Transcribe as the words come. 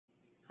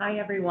Hi,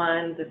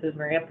 everyone. This is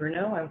Maria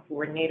Bruno. I'm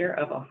coordinator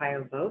of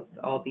Ohio Votes.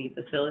 I'll be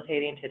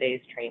facilitating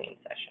today's training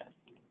session.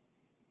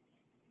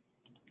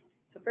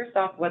 So first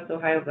off, what's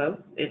Ohio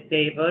Votes? It's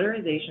a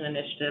voterization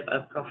initiative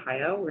of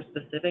Ohio. We're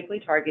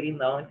specifically targeting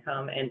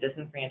low-income and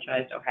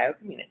disenfranchised Ohio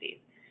communities.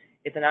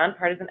 It's a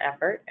nonpartisan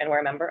effort, and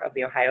we're a member of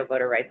the Ohio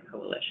Voter Rights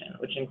Coalition,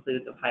 which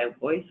includes Ohio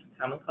Voice,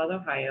 Common Cause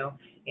Ohio,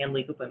 and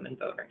League of Women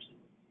Voters.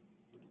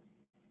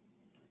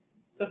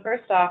 So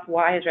first off,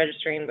 why is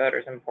registering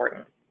voters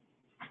important,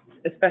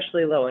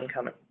 especially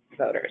low-income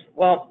voters?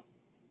 Well,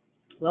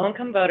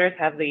 low-income voters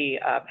have the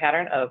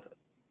pattern of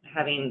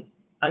having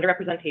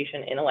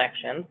underrepresentation in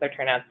elections. Their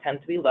turnouts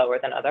tend to be lower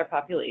than other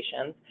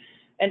populations,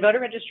 and voter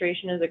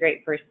registration is a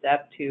great first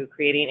step to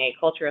creating a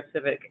culture of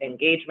civic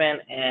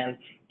engagement and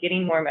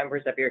getting more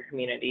members of your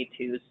community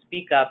to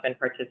speak up and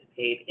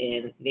participate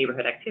in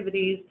neighborhood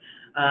activities,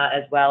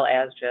 as well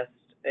as just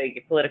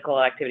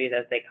political activities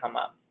as they come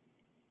up.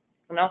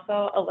 And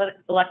also,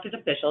 elected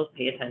officials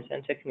pay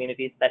attention to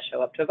communities that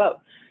show up to vote.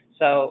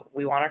 So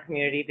we want our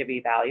community to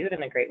be valued,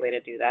 and a great way to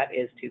do that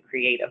is to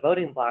create a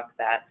voting block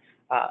that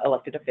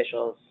elected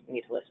officials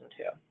need to listen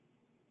to.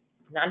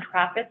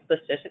 Nonprofits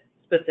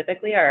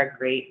specifically are a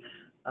great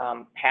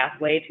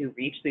pathway to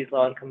reach these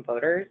low-income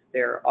voters.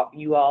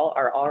 You all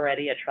are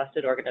already a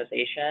trusted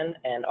organization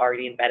and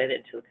already embedded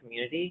into the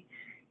community.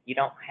 You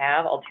don't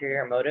have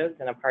ulterior motives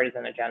and a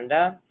partisan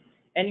agenda,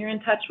 and you're in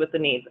touch with the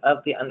needs of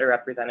the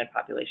underrepresented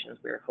populations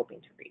we're hoping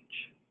to reach.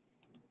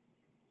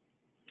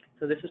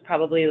 So this is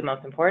probably the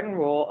most important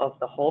rule of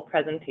the whole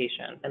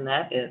presentation, and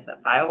that is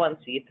that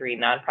 501c3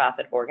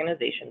 nonprofit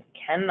organizations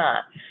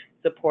cannot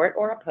support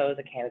or oppose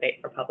a candidate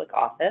for public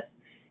office,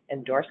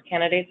 endorse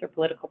candidates or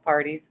political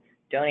parties,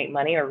 donate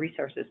money or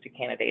resources to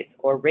candidates,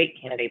 or rate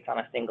candidates on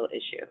a single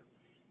issue.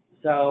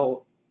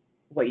 So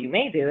what you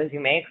may do is you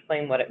may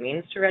explain what it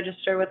means to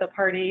register with a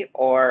party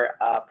or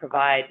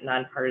provide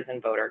nonpartisan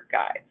voter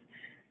guides.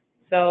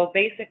 So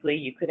basically,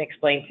 you could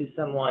explain to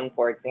someone,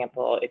 for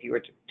example, if you were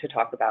to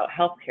talk about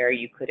healthcare,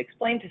 you could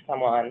explain to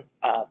someone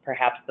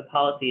perhaps the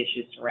policy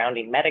issues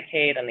surrounding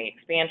Medicaid and the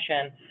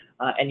expansion,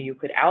 and you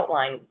could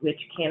outline which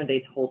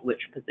candidates hold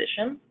which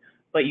positions,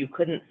 but you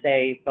couldn't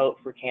say vote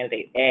for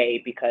candidate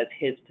A because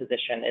his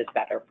position is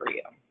better for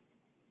you.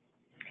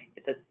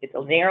 It's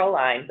a narrow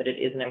line, but it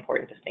is an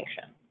important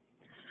distinction.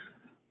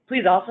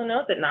 Please also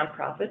note that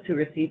nonprofits who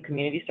receive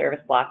community service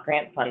block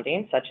grant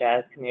funding, such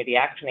as community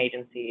action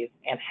agencies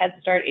and Head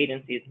Start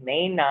agencies,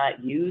 may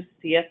not use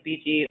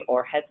CSBG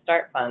or Head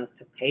Start funds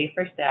to pay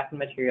for staff and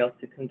materials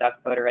to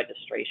conduct voter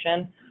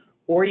registration,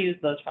 or use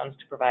those funds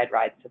to provide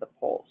rides to the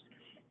polls.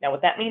 Now,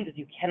 what that means is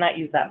you cannot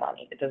use that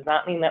money. It does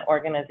not mean that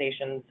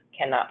organizations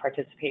cannot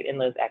participate in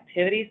those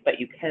activities, but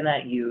you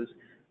cannot use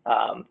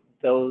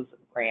those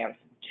grants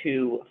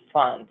to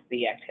fund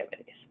the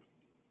activities.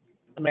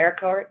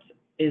 AmeriCorps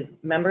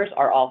members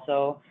are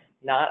also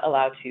not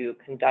allowed to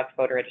conduct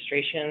voter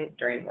registration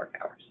during work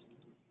hours.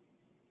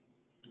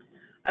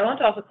 I want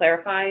to also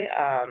clarify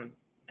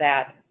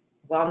that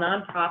while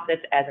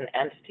nonprofits as an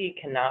entity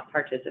cannot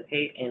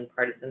participate in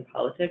partisan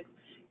politics,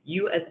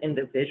 you as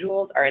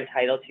individuals are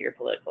entitled to your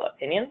political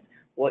opinions.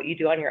 What you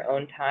do on your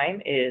own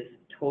time is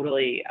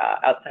totally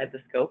outside the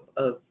scope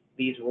of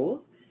these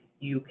rules.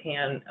 You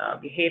can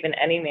behave in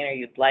any manner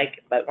you'd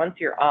like, but once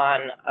you're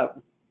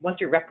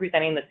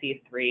representing the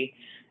C3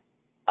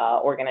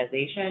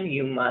 organization,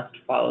 you must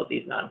follow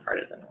these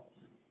nonpartisan rules.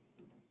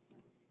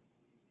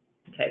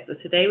 Okay, so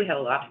today we have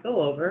a lot to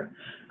go over.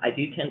 I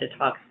do tend to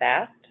talk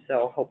fast,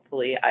 so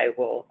hopefully I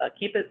will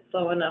keep it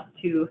slow enough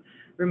to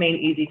remain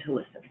easy to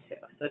listen to.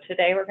 So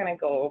today we're going to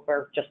go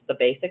over just the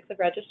basics of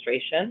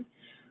registration,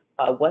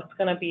 what's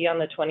going to be on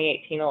the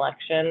 2018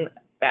 election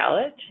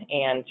ballot,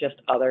 and just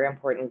other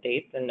important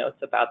dates and notes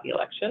about the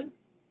election.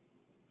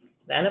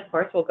 Then, of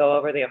course, we'll go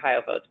over the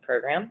Ohio Votes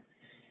program.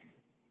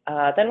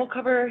 Then we'll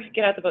cover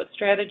get out the vote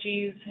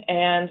strategies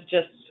and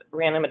just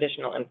random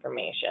additional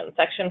information.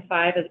 Section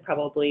 5 is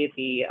probably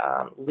the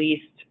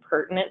least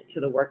pertinent to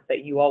the work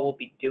that you all will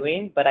be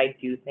doing, but I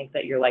do think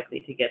that you're likely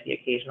to get the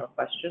occasional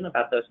question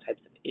about those types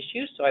of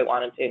issues, so I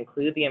wanted to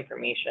include the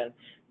information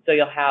so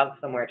you'll have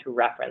somewhere to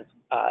reference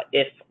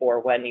if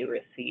or when you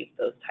receive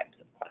those types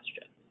of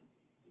questions.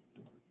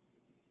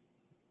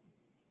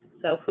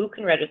 So who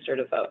can register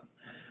to vote?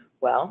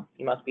 Well,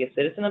 you must be a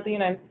citizen of the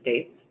United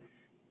States.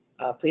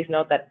 Please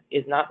note that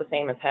is not the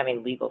same as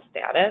having legal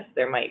status.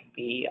 There might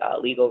be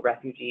legal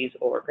refugees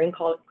or green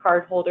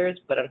card holders,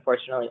 but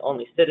unfortunately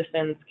only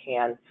citizens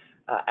can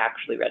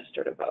actually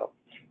register to vote.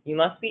 You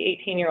must be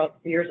 18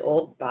 years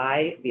old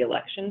by the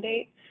election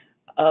date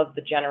of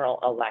the general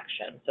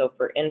election. So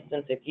for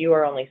instance, if you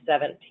are only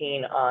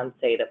 17 on,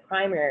 say, the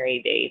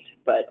primary date,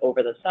 but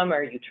over the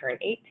summer you turn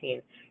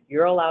 18,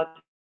 you're allowed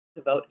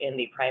to vote in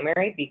the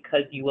primary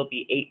because you will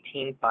be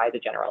 18 by the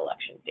general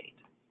election date.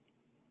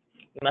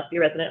 You must be a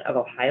resident of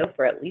Ohio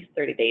for at least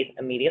 30 days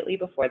immediately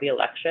before the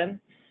election,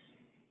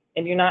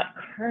 and you're not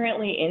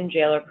currently in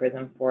jail or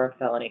prison for a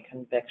felony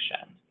conviction.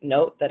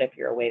 Note that if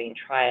you're awaiting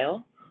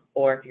trial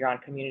or if you're on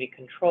community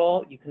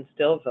control, you can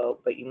still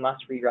vote, but you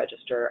must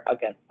re-register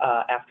again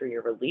after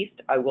you're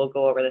released. I will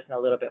go over this in a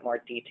little bit more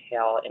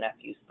detail in a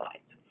few slides.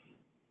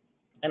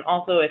 And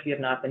also, if you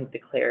have not been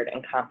declared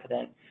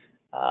incompetent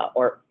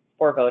or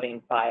for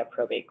voting by a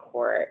probate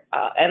court,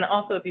 and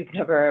also if you've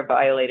never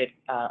violated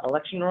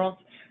election rules,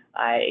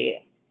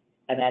 I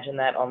imagine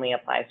that only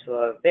applies to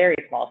a very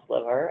small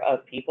sliver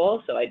of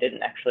people, so I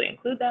didn't actually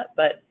include that,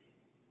 but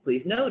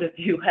please note, if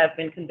you have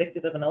been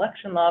convicted of an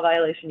election law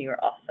violation, you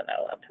are also not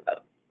allowed to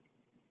vote.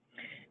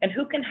 And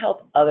who can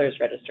help others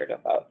register to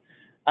vote?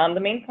 The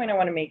main point I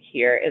want to make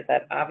here is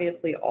that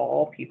obviously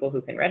all people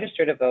who can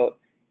register to vote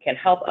can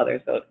help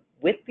others vote,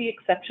 with the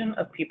exception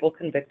of people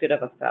convicted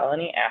of a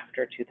felony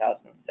after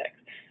 2006.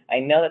 I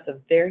know that's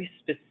a very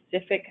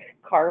specific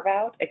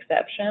carve-out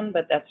exception,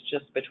 but that's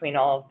just between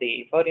all of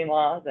the voting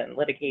laws and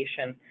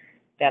litigation.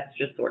 That's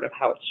just sort of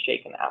how it's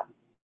shaken out.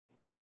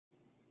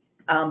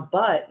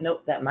 But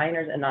note that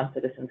minors and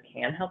non-citizens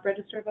can help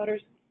register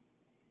voters.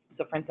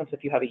 So for instance,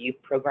 if you have a youth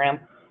program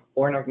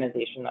or an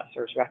organization that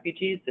serves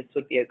refugees, this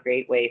would be a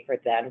great way for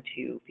them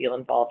to feel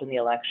involved in the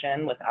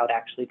election without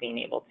actually being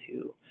able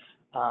to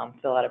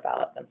fill out a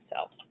ballot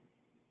themselves.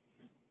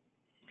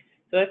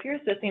 So if you're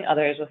assisting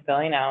others with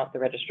filling out the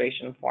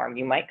registration form,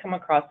 you might come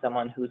across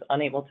someone who's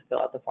unable to fill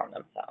out the form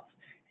themselves.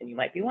 And you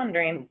might be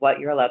wondering what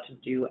you're allowed to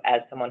do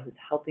as someone who's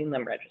helping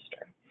them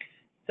register.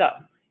 So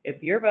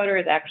if your voter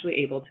is actually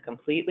able to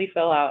completely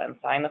fill out and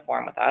sign the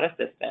form without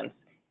assistance,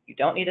 you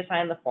don't need to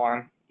sign the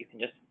form. You can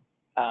just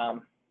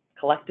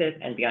collect it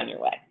and be on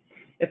your way.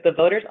 If the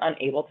voter is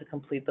unable to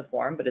complete the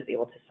form but is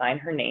able to sign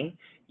her name,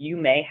 you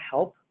may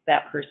help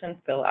that person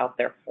fill out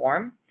their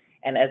form.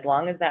 And as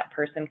long as that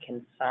person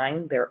can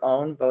sign their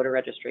own voter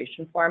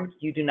registration form,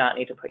 you do not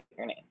need to put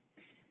your name.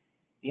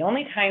 The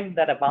only time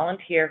that a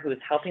volunteer who is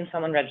helping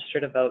someone register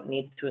to vote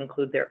needs to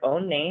include their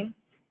own name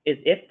is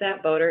if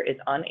that voter is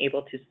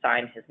unable to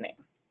sign his name,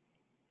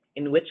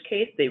 in which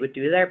case they would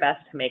do their best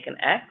to make an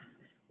X,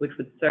 which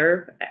would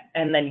serve,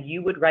 and then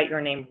you would write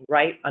your name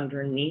right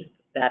underneath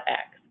that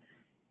X.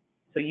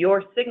 So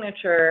your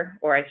signature,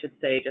 or I should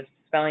say just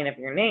spelling of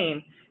your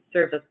name,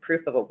 serves as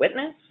proof of a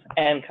witness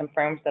and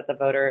confirms that the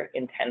voter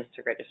intends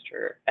to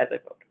register as a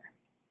voter.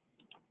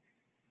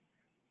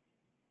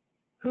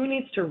 Who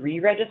needs to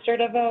re-register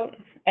to vote?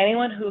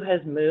 Anyone who has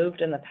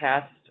moved in the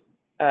past,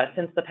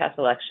 since the past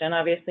election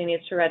obviously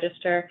needs to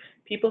register.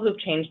 People who've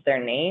changed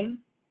their name,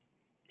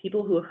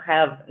 people who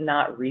have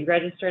not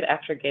re-registered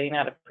after getting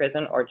out of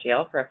prison or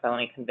jail for a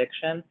felony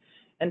conviction,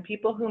 and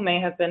people who may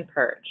have been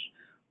purged.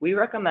 We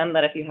recommend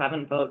that if you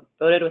haven't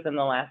voted within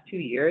the last 2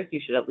 years, you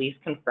should at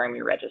least confirm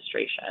your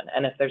registration.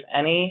 And if there's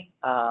any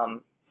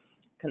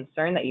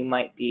concern that you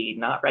might be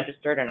not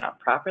registered or not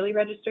properly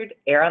registered,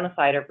 err on the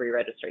side of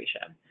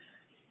re-registration.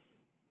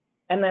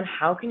 And then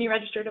how can you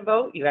register to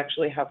vote? You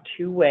actually have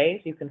 2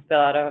 ways. You can fill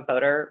out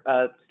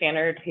a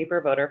standard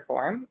paper voter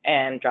form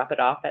and drop it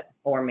off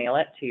or mail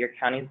it to your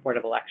county's Board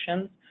of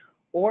Elections,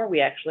 or we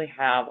actually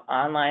have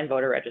online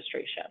voter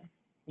registration.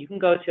 You can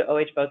go to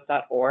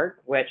ohvotes.org,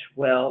 which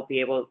will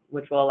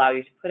allow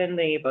you to put in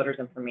the voter's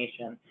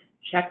information,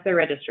 check their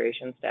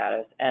registration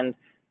status, and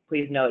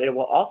please note it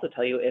will also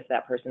tell you if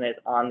that person is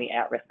on the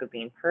at-risk of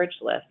being purged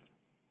list.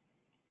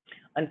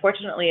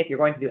 Unfortunately, if you're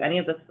going to do any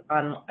of this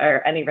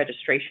or any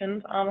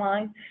registrations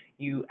online,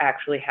 you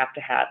actually have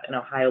to have an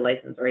Ohio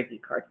license or ID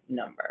card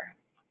number.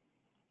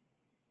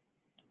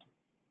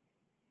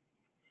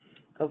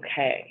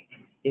 Okay,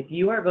 if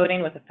you are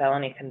voting with a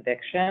felony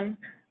conviction,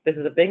 this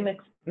is a big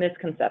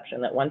misconception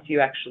that once you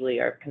actually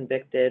are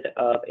convicted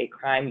of a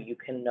crime, you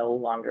can no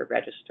longer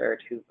register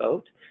to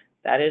vote.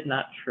 That is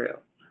not true.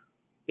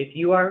 If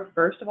you are,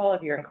 first of all,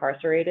 if you're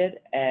incarcerated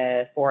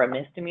for a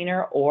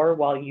misdemeanor or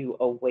while you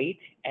await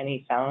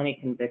any felony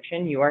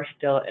conviction, you are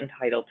still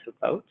entitled to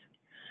vote.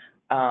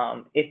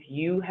 If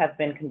you have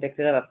been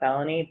convicted of a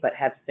felony but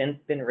have since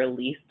been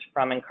released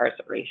from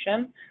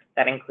incarceration,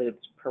 that includes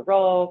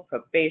parole,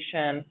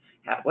 probation,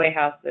 halfway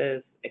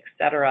houses,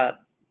 etc.,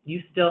 you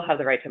still have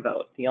the right to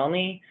vote. The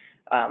only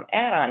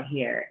add-on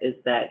here is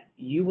that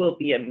you will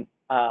be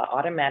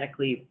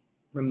automatically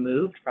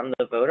removed from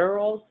the voter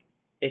rolls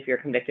if you're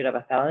convicted of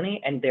a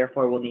felony, and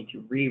therefore will need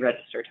to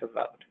re-register to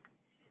vote.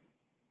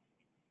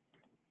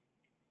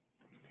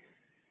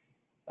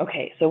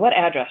 Okay, so what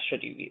address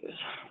should you use?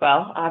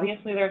 Well,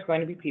 obviously there's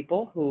going to be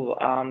people who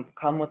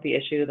come with the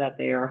issue that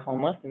they are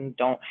homeless and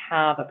don't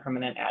have a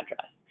permanent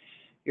address.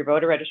 Your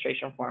voter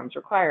registration forms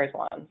requires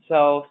one.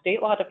 So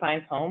state law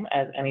defines home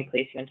as any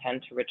place you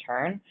intend to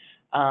return,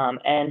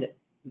 and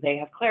they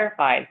have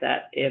clarified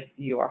that if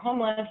you are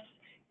homeless,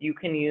 you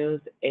can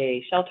use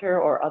a shelter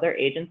or other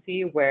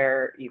agency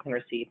where you can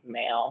receive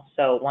mail.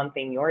 So one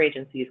thing your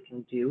agencies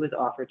can do is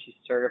offer to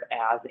serve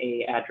as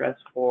an address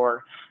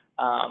for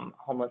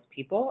homeless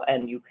people,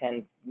 and you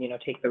can,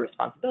 take the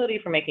responsibility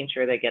for making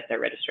sure they get their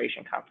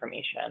registration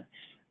confirmation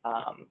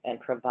and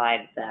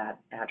provide that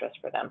address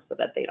for them so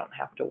that they don't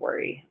have to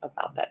worry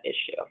about that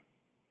issue.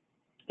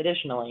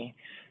 Additionally,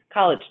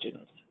 college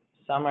students.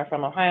 Some are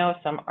from Ohio,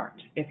 some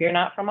aren't. If you're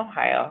not from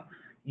Ohio,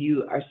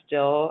 You are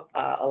still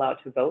allowed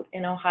to vote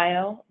in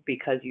Ohio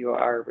because you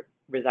are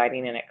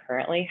residing in it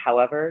currently.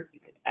 However,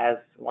 as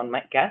one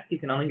might guess, you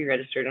can only be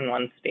registered in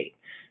one state.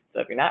 So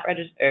if you're not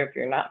if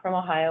you're not from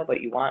Ohio,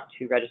 but you want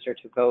to register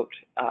to vote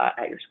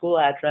at your school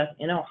address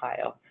in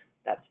Ohio,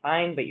 that's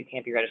fine, but you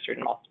can't be registered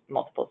in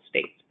multiple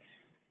states.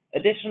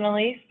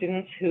 Additionally,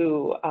 students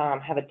who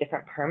have a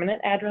different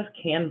permanent address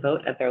can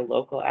vote at their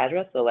local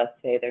address. So let's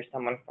say there's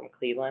someone from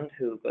Cleveland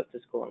who goes to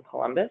school in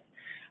Columbus.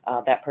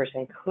 That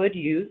person could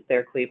use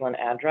their Cleveland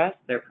address,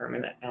 their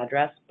permanent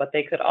address, but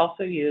they could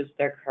also use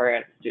their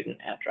current student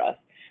address.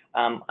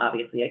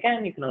 Obviously,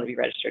 again, you can only be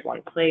registered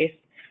one place.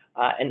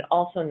 And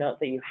also note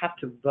that you have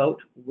to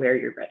vote where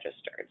you're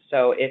registered.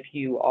 So if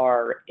you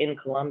are in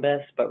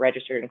Columbus but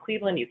registered in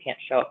Cleveland, you can't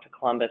show up to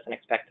Columbus and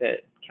expect to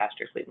cast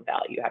your Cleveland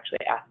ballot. You actually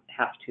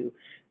have to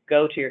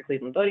go to your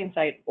Cleveland voting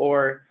site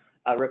or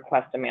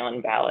request a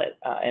mail-in ballot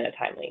in a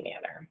timely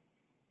manner,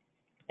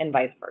 and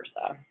vice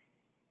versa.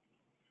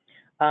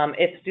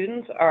 If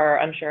students are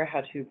unsure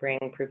how to bring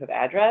proof of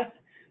address,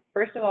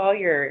 first of all,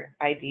 your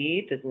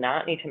ID does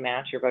not need to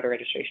match your voter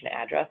registration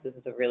address. This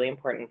is a really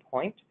important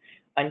point.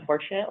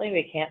 Unfortunately,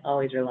 we can't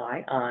always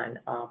rely on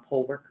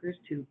poll workers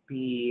to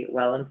be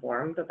well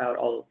informed about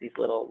all of these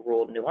little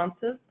rule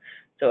nuances.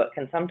 So it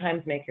can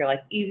sometimes make your life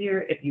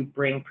easier if you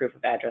bring proof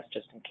of address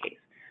just in case.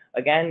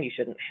 Again, you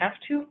shouldn't have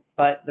to,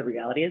 but the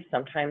reality is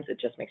sometimes it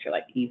just makes your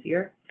life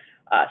easier.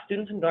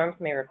 Students in dorms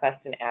may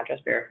request an address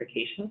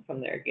verification from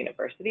their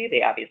university.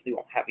 They obviously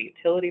won't have a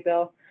utility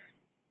bill,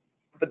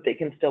 but they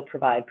can still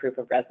provide proof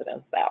of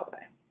residence that way.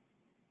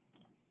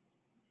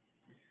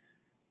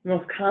 The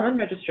most common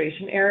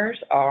registration errors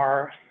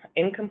are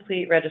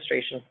incomplete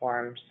registration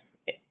forms,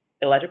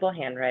 illegible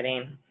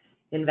handwriting,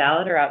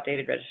 invalid or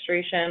outdated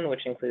registration,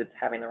 which includes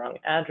having the wrong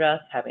address,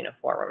 having a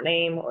former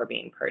name, or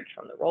being purged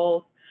from the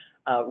rolls,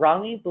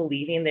 wrongly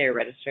believing they are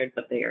registered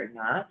but they are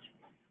not.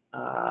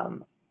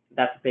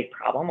 That's a big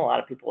problem. A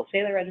lot of people will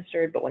say they're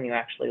registered, but when you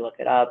actually look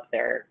it up,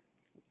 their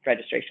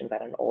registration's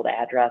at an old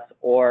address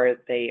or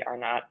they are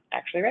not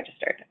actually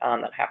registered.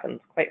 That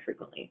happens quite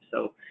frequently.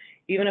 So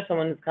even if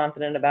someone is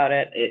confident about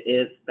it, it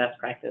is best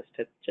practice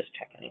to just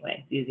check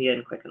anyway. It's easy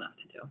and quick enough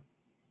to do.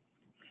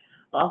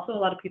 Also, a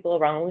lot of people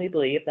wrongly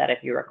believe that if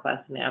you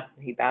request an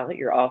absentee ballot,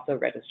 you're also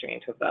registering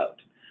to vote.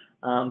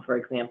 For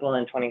example,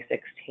 in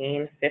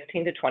 2016,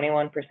 15 to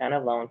 21%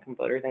 of low-income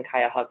voters in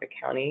Cuyahoga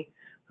County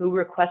who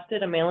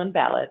requested a mail-in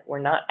ballot were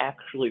not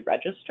actually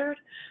registered,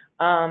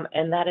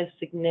 and that is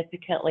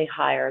significantly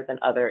higher than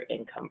other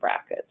income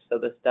brackets. So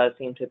this does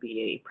seem to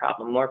be a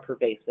problem, more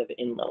pervasive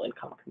in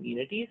low-income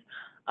communities.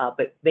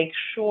 But make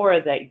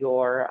sure that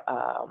your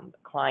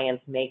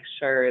clients make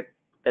sure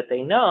that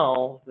they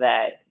know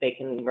that they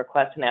can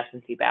request an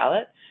absentee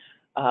ballot,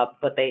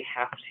 but they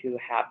have to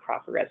have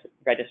proper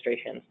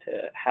registrations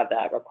to have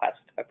that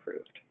request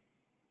approved.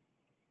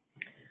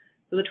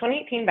 So the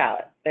 2018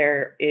 ballot,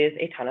 there is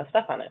a ton of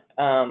stuff on it.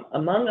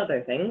 Among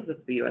other things, it's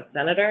the U.S.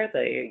 Senator,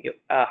 the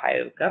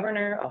Ohio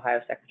Governor, Ohio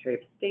Secretary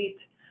of State,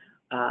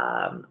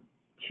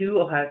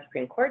 2 Ohio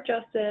Supreme Court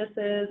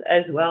justices,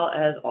 as well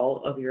as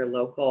all of your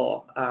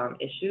local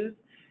issues.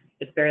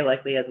 It's very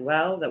likely as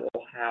well that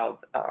we'll have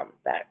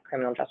that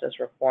criminal justice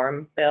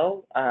reform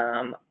bill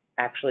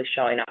actually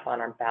showing up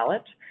on our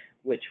ballot,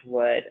 which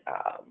would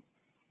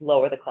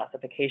lower the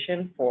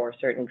classification for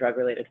certain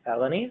drug-related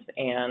felonies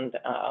and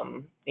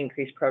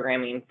increase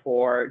programming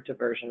for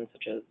diversions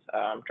such as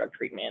drug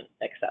treatment,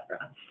 et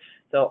cetera.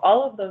 So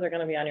all of those are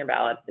going to be on your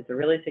ballot. It's a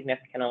really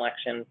significant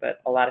election,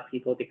 but a lot of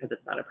people, because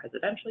it's not a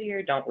presidential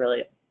year, don't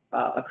really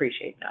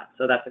appreciate that.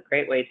 So that's a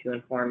great way to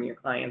inform your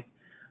clients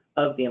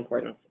of the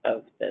importance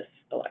of this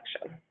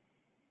election.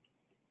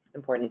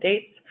 Important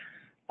dates.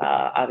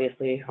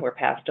 Obviously, we're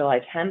past July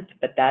 10th,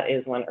 but that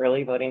is when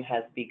early voting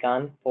has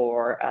begun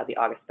for the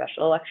August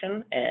special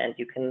election, and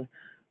you can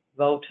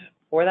vote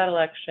for that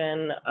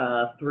election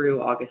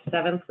through August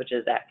 7th, which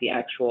is at the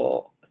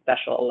actual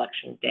special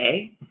election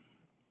day.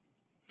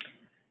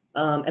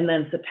 And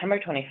then September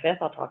 25th,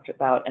 I'll talk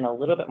about in a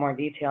little bit more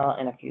detail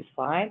in a few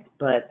slides,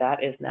 but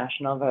that is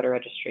National Voter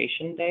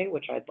Registration Day,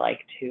 which I'd like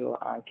to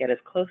get as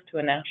close to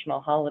a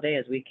national holiday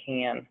as we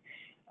can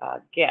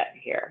get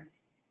here.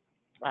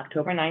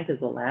 October 9th is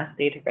the last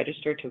day to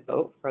register to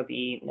vote for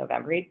the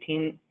November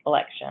 18th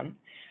election.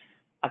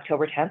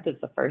 October 10th is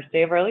the first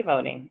day of early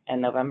voting, and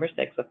November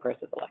 6th, of course,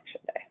 is Election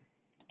Day.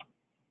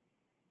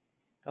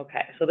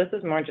 Okay, so this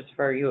is more just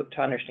for you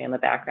to understand the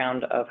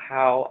background of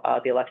how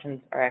the elections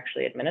are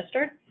actually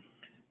administered.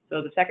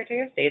 So the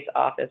Secretary of State's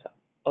office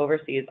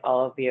oversees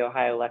all of the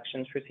Ohio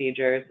elections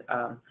procedures.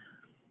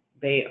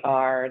 They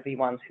are the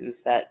ones who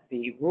set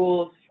the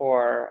rules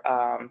for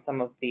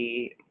some of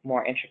the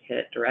more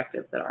intricate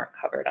directives that aren't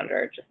covered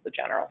under just the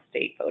general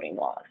state voting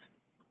laws.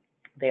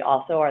 They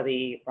also are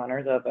the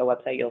runners of a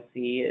website you'll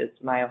see is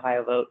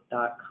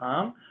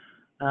myohiovote.com.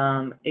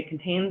 It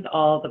contains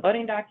all the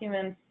voting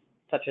documents,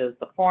 such as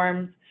the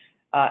forms,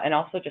 and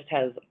also just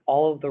has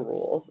all of the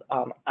rules.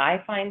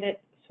 I find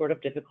it sort of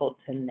difficult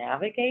to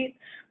navigate,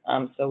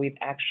 so we've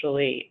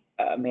actually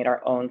made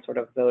our own sort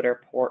of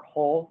voter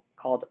porthole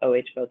called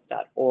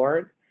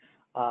ohvotes.org.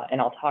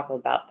 And I'll talk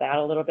about that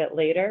a little bit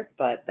later,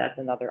 but that's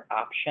another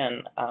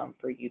option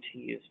for you to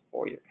use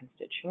for your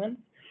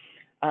constituents.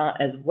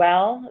 As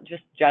well,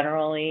 just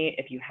generally,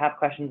 if you have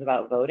questions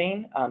about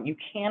voting, you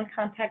can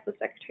contact the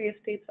Secretary of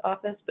State's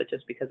office, but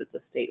just because it's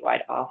a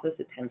statewide office,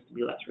 it tends to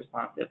be less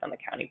responsive than the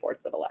county boards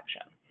of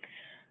election.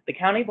 The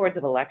county boards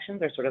of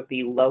elections are sort of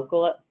the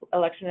local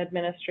election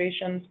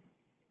administrations.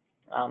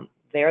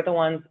 They're the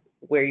ones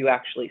where you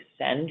actually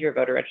send your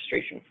voter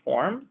registration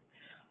forms.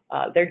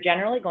 They're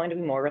generally going to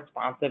be more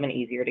responsive and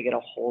easier to get a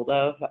hold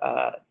of,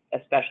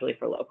 especially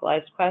for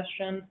localized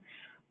questions.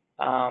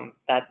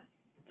 That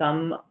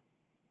some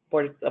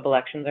boards of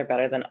elections are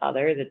better than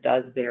others. It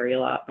does vary a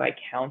lot by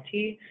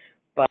county,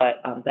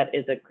 but that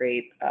is a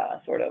great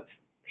sort of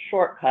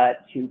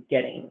shortcut to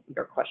getting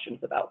your questions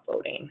about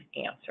voting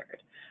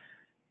answered.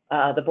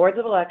 The boards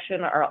of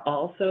election are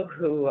also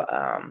who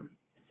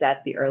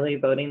set the early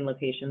voting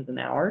locations and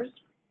hours.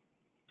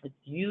 It's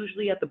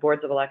usually at the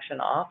boards of election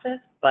office,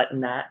 but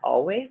not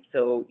always.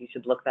 So you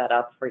should look that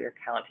up for your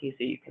county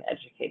so you can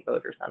educate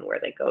voters on where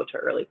they go to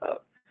early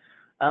vote.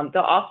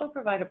 They'll also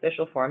provide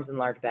official forms in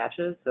large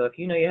batches. So if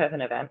you know you have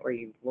an event where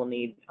you will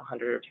need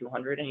 100 or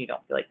 200 and you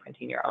don't feel like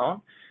printing your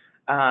own,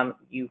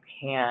 you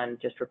can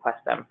just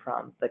request them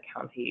from the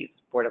county's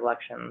board of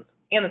elections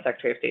and the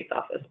Secretary of State's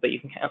office, but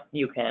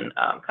you can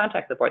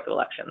contact the boards of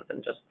elections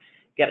and just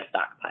get a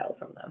stockpile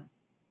from them.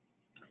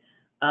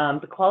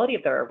 The quality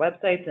of their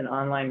websites and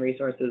online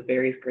resources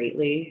varies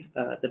greatly.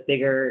 The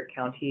bigger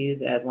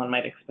counties, as one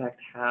might expect,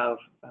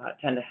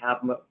 tend to have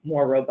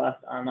more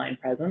robust online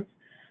presence,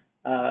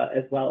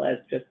 as well as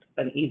just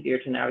an easier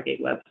to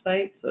navigate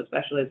website. So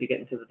especially as you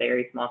get into the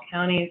very small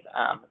counties,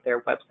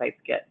 their websites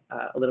get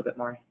a little bit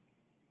more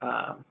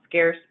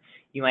scarce.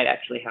 You might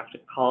actually have to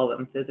call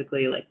them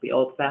physically, like the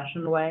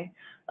old-fashioned way,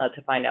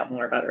 to find out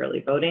more about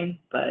early voting.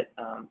 But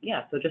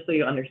yeah, so just so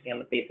you understand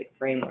the basic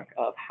framework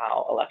of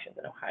how elections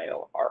in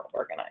Ohio are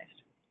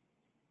organized.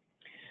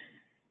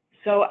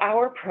 So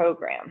our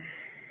program,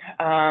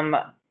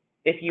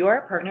 if you are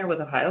a partner with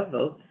Ohio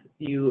Votes,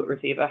 you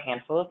receive a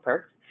handful of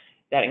perks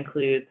that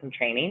include some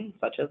training,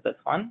 such as this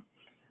one,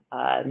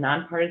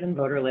 nonpartisan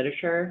voter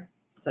literature,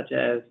 such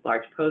as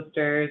large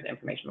posters,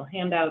 informational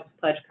handouts,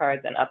 pledge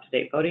cards, and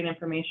up-to-date voting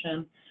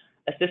information,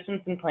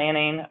 assistance in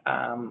planning.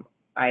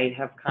 I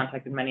have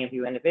contacted many of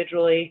you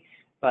individually,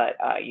 but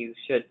you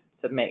should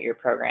submit your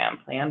program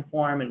plan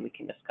form and we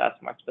can discuss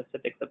more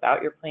specifics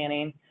about your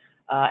planning,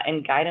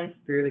 and guidance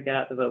through the Get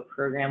Out the Vote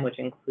program, which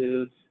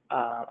includes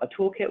a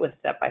toolkit with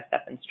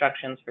step-by-step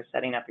instructions for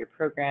setting up your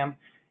program,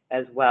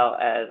 as well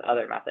as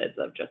other methods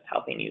of just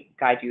helping you,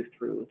 guide you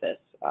through this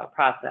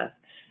process.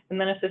 And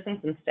then assistance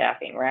in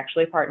staffing. We're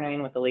actually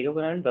partnering with the League of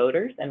Women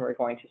Voters, and we're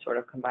going to sort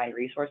of combine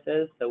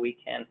resources so we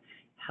can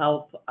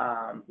help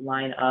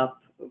line up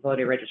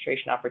voter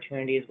registration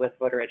opportunities with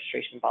voter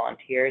registration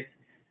volunteers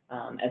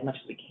as much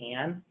as we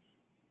can.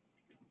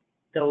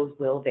 Those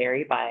will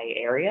vary by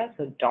area,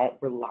 so don't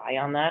rely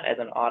on that as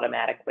an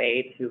automatic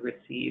way to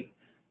receive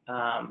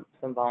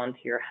some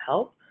volunteer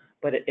help,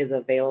 but it is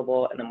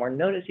available, and the more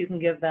notice you can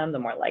give them, the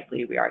more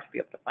likely we are to be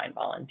able to find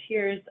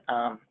volunteers.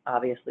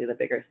 Obviously, the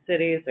bigger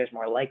cities, there's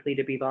more likely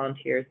to be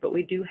volunteers, but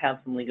we do have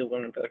some League of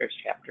Women Voters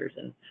chapters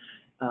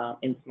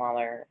in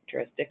smaller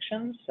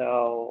jurisdictions,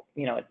 so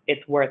you know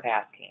it's worth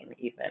asking,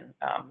 even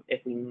if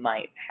we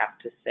might have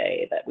to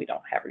say that we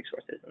don't have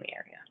resources in the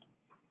area.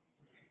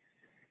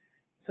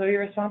 So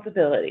your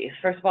responsibilities.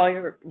 First of all,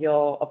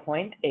 you'll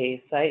appoint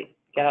a site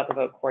Get Out the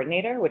Vote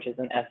coordinator, which is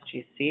an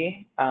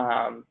SGC.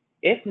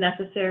 If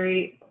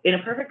necessary, in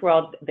a perfect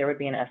world, there would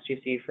be an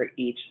SGC for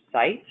each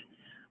site.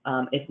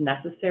 If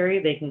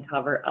necessary, they can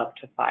cover up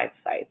to 5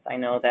 sites. I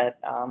know that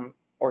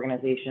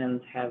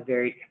organizations have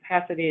varied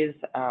capacities,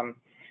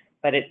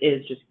 but it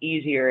is just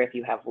easier if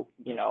you have,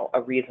 you know,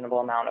 a reasonable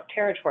amount of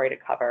territory to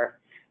cover.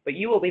 But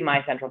you will be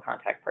my central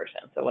contact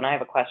person. So when I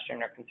have a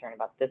question or concern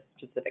about this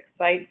specific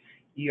site,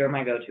 you're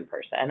my go-to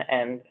person.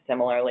 And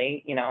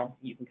similarly, you know,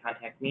 you can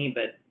contact me,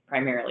 but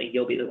primarily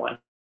you'll be the one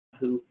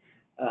who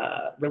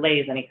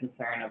relays any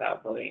concern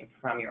about voting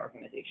from your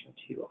organization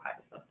to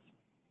Ohio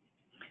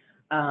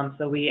Votes.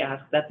 So we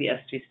ask that the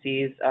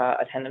SGCs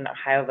attend an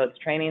Ohio Votes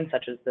training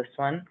such as this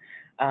one,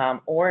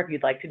 or if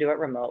you'd like to do it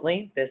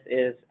remotely, this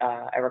is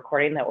a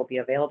recording that will be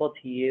available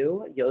to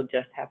you. You'll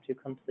just have to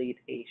complete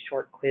a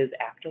short quiz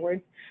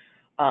afterwards,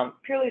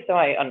 purely so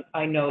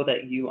I know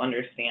that you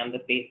understand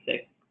the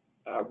basic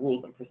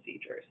rules and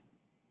procedures.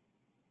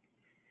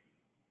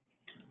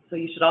 So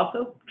you should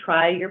also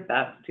try your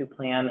best to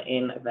plan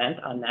an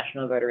event on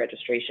National Voter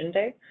Registration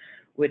Day,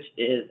 which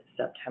is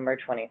September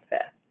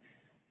 25th.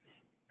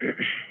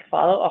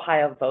 Follow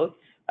Ohio Votes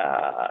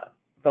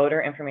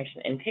voter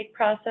information intake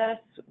process.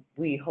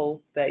 We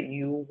hope that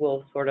you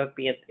will sort of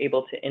be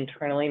able to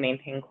internally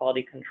maintain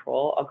quality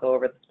control. I'll go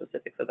over the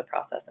specifics of the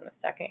process in a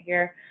second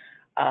here.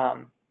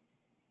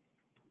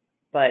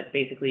 but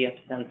basically you have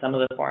to send some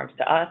of the forms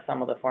to us,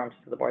 some of the forms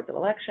to the boards of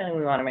election, and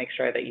we want to make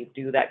sure that you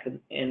do that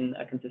in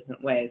a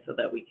consistent way so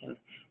that we can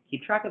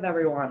keep track of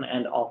everyone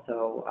and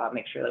also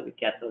make sure that we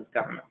get those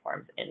government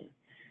forms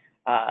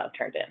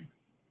turned in.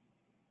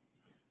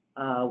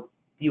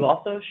 You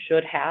also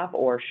should have,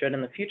 or should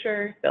in the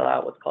future, fill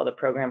out what's called a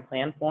program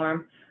plan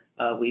form.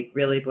 We've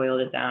really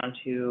boiled it down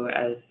to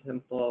as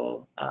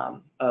simple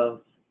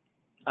of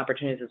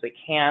opportunities as we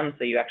can,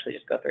 so you actually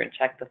just go through and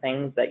check the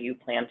things that you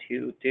plan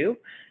to do,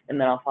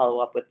 and then I'll follow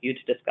up with you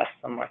to discuss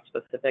some more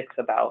specifics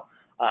about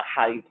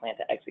how you plan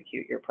to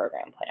execute your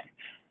program plan.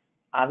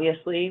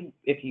 Obviously,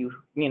 if you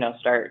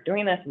start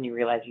doing this and you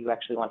realize you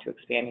actually want to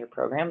expand your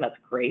program, that's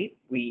great.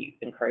 We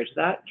encourage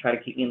that. Try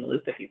to keep me in the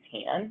loop if you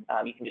can.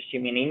 You can just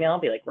shoot me an email,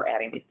 be like, we're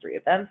adding these 3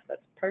 events.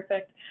 That's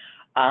perfect.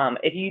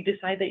 If you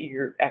decide that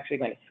you're actually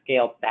going to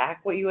scale back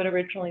what you had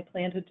originally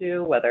planned to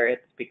do, whether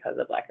it's because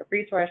of lack of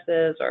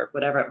resources or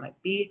whatever it might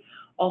be,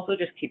 also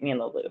just keep me in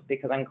the loop,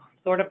 because I'm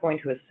sort of going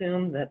to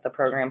assume that the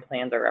program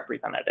plans are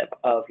representative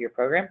of your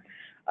program.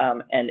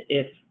 And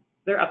if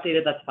they're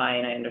updated, that's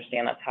fine. I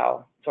understand that's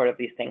how sort of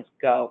these things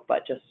go,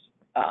 but just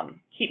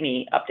keep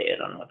me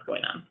updated on what's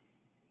going on.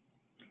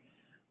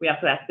 We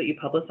also ask that you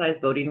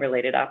publicize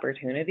voting-related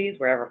opportunities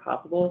wherever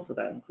possible, so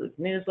that includes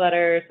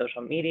newsletters,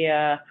 social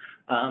media,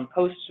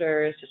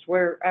 posters, just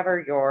wherever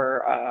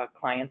your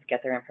clients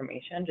get their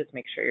information. Just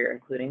make sure you're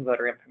including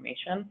voter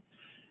information.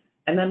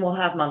 And then we'll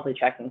have monthly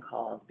check-in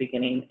calls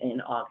beginning in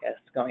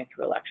August going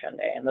through Election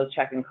Day. And those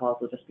check-in calls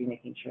will just be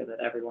making sure that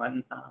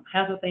everyone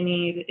has what they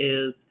need,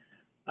 is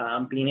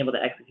being able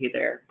to execute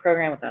their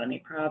program without any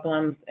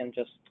problems, and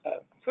just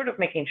sort of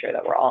making sure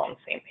that we're all on the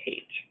same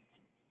page.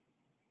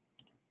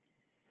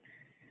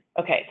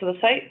 Okay, so the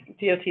site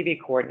DOTV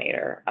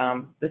coordinator,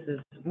 this is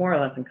more or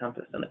less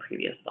encompassed in the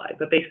previous slide,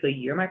 but basically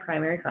you're my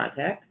primary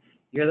contact.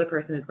 You're the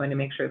person who's going to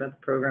make sure that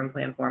the program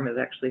plan form is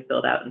actually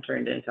filled out and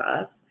turned into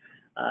us.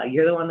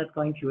 You're the one that's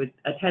going to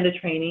attend a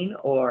training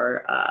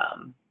or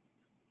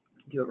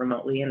do it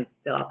remotely and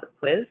fill out the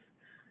quiz.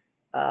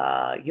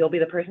 You'll be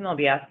the person I'll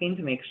be asking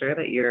to make sure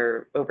that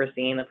you're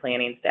overseeing the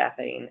planning,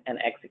 staffing, and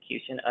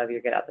execution of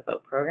your Get Out the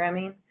Vote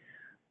programming.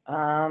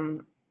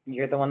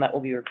 You're the one that will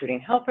be recruiting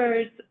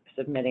helpers,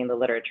 submitting the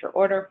literature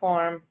order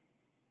form,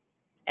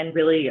 and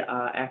really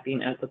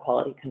acting as the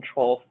quality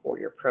control for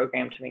your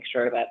program to make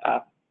sure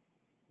that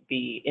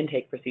the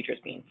intake procedure is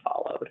being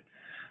followed.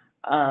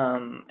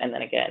 And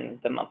then again,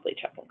 the monthly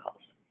check-in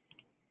calls.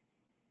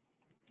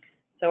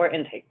 So our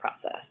intake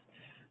process.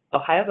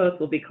 Ohio Votes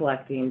will be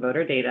collecting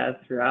voter data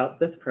throughout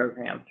this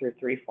program through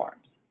 3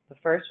 forms. The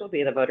first will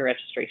be the voter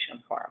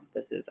registration form.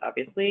 This is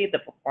obviously the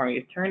form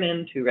you turn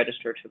in to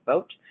register to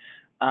vote.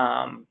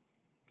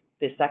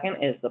 The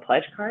second is the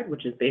pledge card,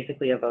 which is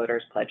basically a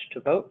voter's pledge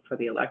to vote for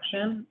the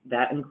election.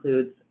 That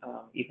includes,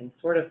 you can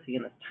sort of see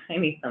in this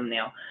tiny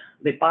thumbnail,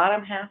 the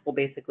bottom half will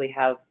basically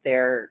have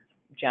their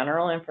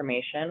general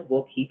information.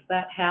 We'll keep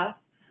that half.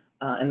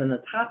 And then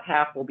the top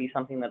half will be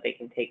something that they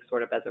can take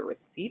sort of as a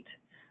receipt.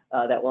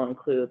 That will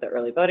include the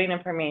early voting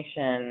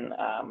information,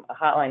 a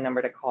hotline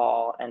number to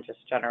call, and just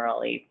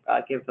generally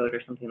give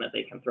voters something that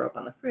they can throw up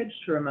on the fridge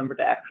to remember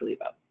to actually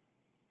vote.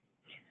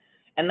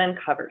 And then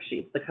cover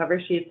sheets. The cover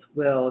sheets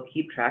will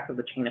keep track of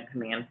the chain of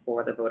command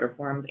for the voter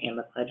forms and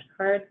the pledge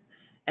cards,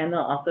 and they'll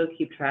also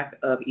keep track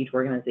of each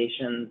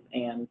organization's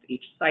and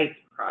each site's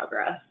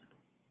progress.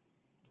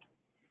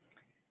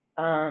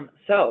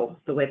 So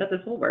the way that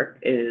this will work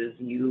is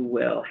you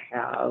will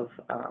have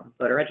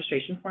voter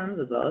registration forms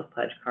as well as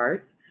pledge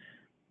cards.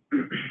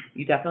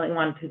 You definitely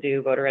want to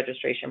do voter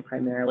registration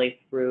primarily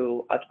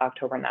through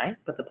October 9th,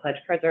 but the pledge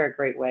cards are a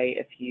great way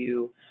if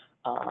you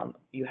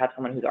have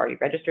someone who's already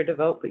registered to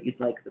vote, but you'd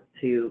like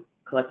to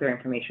collect their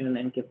information and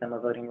then give them a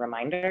voting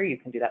reminder. You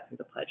can do that through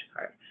the pledge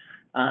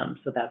card.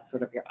 So that's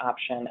sort of your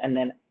option. And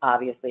then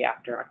obviously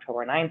after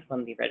October 9th,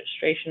 when the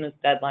registration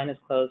deadline is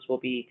closed, will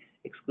be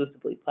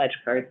exclusively pledge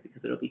cards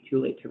because it'll be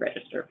too late to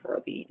register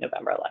for the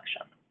November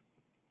election.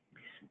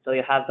 So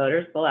you'll have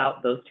voters fill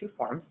out those 2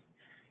 forms.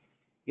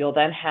 You'll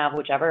then have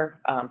whichever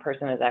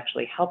person is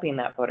actually helping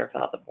that voter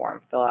fill out the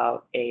form, fill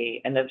out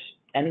a end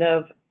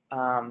of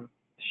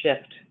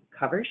shift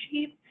cover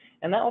sheet,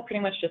 and that will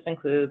pretty much just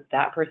include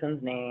that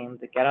person's name,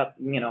 the get up,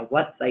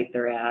 what site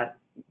they're at,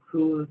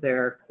 who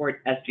their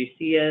court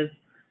SGC is,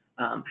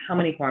 how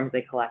many forms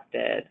they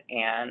collected,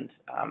 and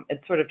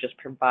it sort of just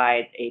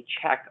provides a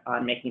check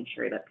on making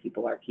sure that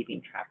people are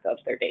keeping track of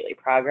their daily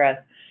progress,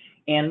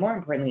 and more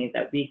importantly,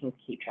 that we can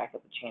keep track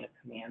of the chain of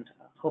command.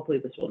 Hopefully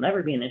this will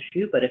never be an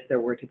issue, but if there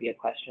were to be a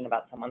question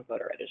about someone's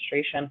voter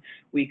registration,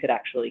 we could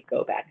actually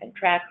go back and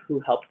track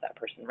who helped that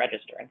person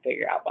register and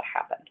figure out what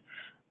happened.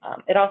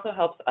 It also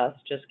helps us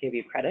just give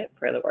you credit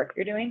for the work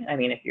you're doing. I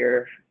mean, if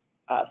you're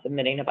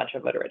submitting a bunch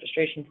of voter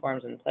registration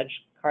forms and pledge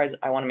cards,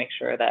 I want to make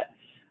sure that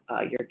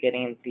you're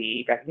getting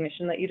the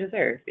recognition that you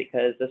deserve,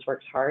 because this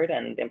work's hard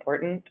and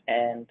important,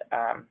 and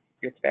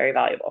it's very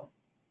valuable.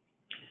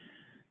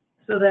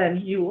 So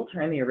then you will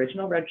turn the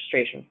original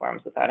registration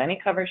forms without any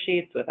cover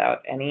sheets, without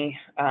any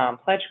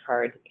pledge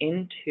cards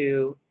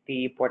into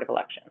the Board of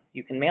Elections.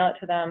 You can mail it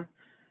to them,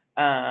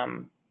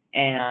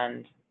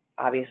 And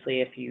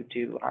obviously, if you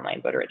do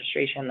online voter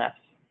registration, that's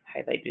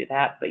how they do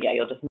that. But yeah,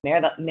 you'll just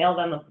mail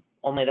them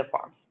only the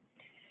forms.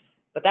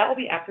 But that will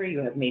be after you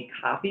have made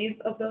copies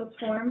of those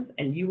forms,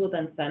 and you will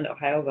then send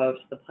Ohio Votes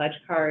the pledge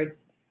cards,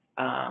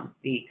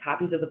 the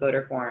copies of the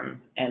voter forms,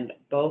 and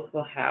both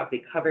will have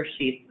the cover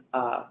sheets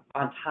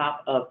on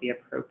top of the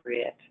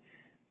appropriate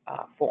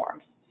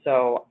forms.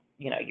 So,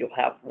 you'll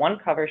have one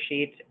cover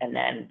sheet and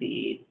then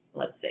the,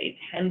 let's say,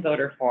 10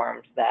 voter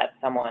forms that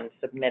someone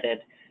submitted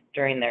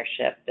during their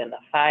shift and the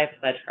 5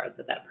 pledge cards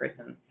that that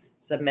person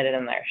submitted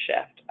in their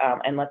shift.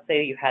 And let's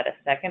say you had a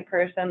second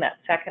person, that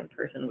second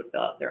person would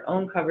fill out their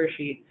own cover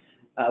sheet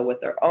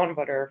with their own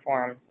voter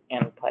forms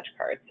and pledge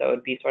cards. So it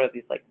would be sort of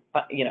these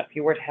if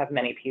you were to have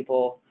many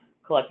people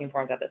collecting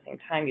forms at the same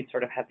time, you'd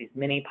sort of have these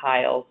mini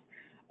piles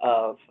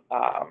of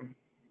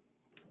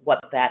what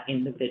that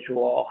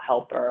individual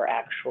helper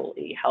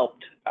actually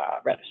helped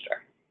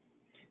register.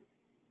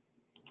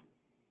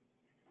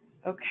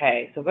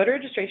 Okay, so voter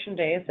registration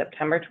day is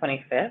September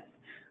 25th.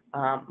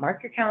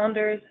 Mark your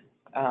calendars.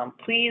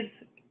 Please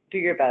do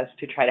your best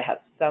to try to have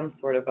some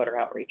sort of voter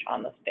outreach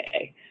on this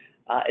day.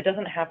 It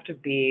doesn't have to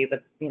be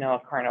a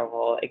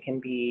carnival. It can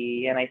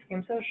be an ice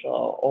cream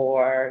social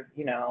or,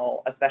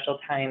 a special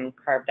time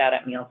carved out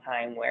at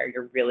mealtime where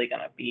you're really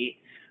going to be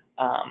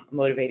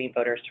motivating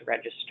voters to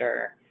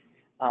register.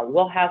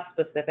 We'll have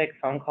specific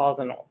phone calls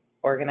and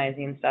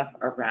organizing stuff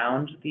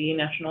around the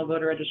National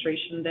Voter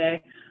Registration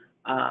Day.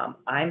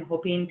 I'm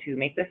hoping to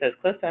make this as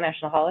close to a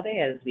national holiday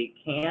as we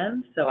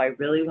can, so I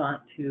really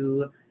want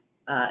to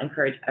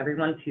encourage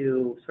everyone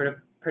to sort of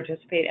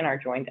participate in our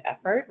joint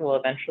effort. We'll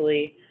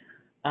eventually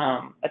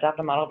adopt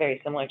a model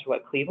very similar to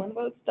what Cleveland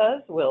Votes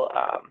does. We'll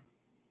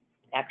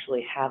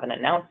actually have an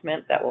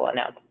announcement that will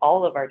announce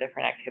all of our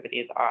different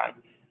activities on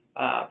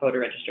voter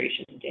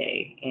registration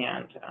day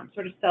and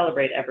sort of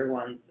celebrate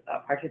everyone's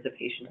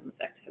participation in this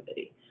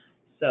activity.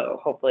 So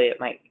hopefully it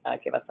might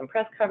give us some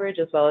press coverage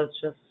as well as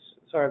just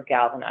sort of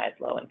galvanize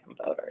low-income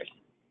voters.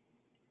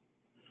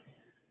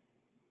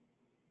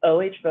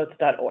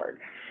 ohvotes.org.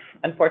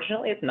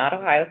 Unfortunately, it's not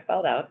Ohio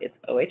spelled out, it's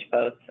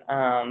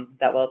ohvotes.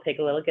 That will take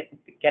a little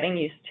getting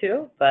used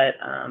to, but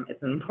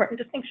it's an important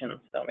distinction,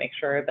 so make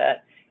sure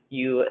that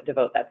you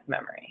devote that to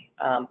memory.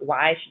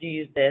 Why should you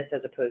use this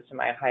as opposed to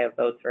My Ohio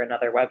Votes or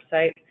another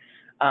website?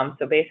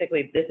 So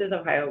basically, this is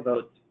Ohio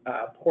Votes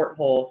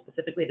porthole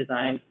specifically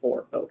designed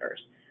for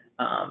voters.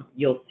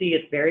 You'll see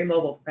it's very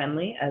mobile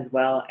friendly as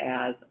well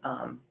as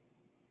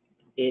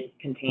it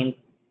contains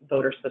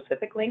voter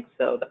specific links.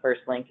 So the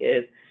first link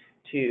is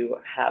to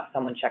have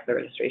someone check their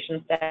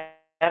registration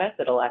status.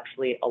 It'll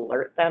actually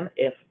alert them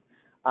if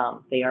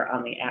they are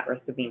on the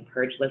at-risk of being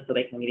purged list so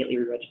they can immediately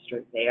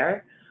re-register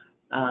there.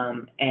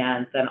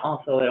 And then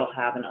also it'll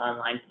have an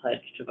online pledge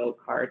to vote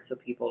card so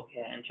people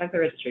can check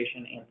their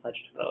registration and pledge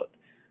to vote.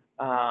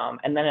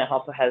 And then it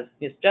also has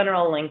just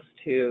general links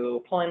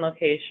to polling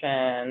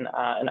location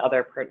and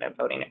other pertinent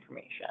voting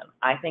information.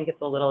 I think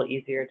it's a little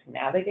easier to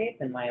navigate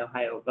than My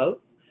Ohio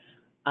Votes.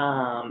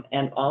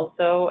 And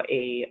also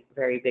a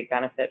very big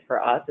benefit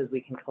for us is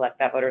we can collect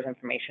that voters'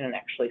 information and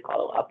actually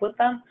follow up with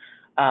them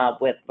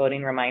with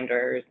voting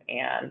reminders,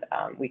 and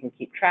we can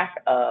keep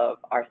track of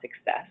our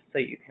success so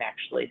you can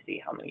actually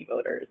see how many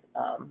voters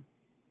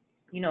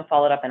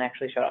followed up and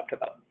actually showed up to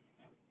vote.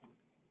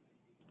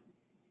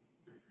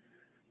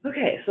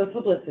 Okay, so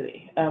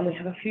publicity. We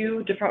have a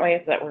few different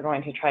ways that we're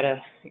going to try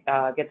to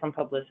get some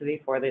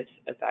publicity for this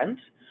event.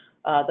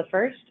 The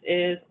first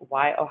is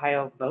Why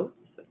Ohio Votes.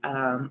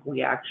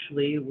 We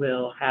actually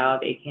will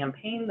have a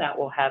campaign that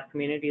will have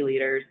community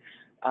leaders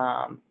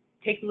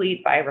take the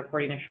lead by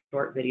recording a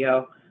short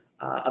video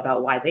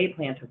about why they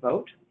plan to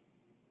vote.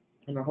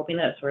 And we're hoping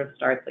that it sort of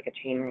starts like a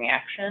chain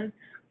reaction,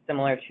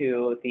 similar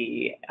to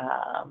the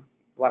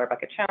Water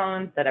Bucket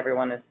Challenge that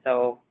everyone is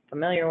so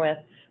familiar with.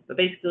 But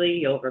basically,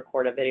 you'll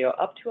record a video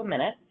up to a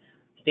minute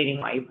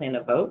stating why you plan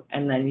to vote,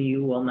 and then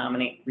you will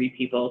nominate 3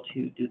 people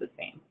to do the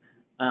same.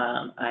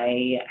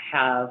 I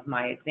have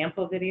my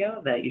example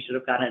video that you should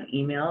have gotten an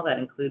email that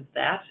includes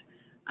that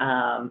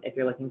if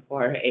you're looking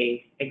for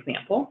a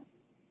example.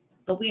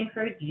 But we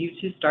encourage you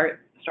to start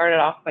it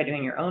off by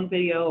doing your own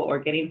video or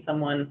getting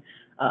someone,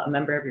 a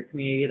member of your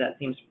community that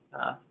seems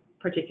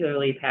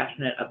particularly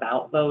passionate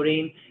about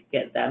voting,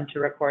 get them to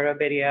record a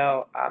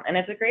video. And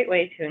it's a great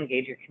way to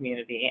engage your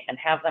community and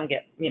have them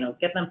get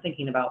them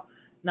thinking about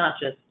not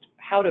just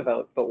how to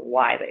vote, but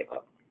why they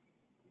vote.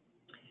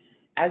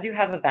 As you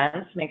have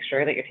events, make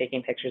sure that you're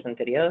taking pictures and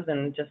videos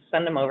and just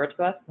send them over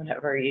to us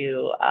whenever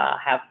you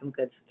have some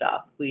good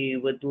stuff. We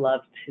would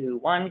love to,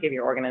 one, give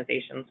your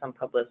organization some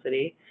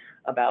publicity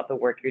about the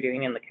work you're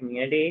doing in the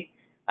community,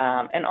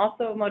 and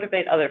also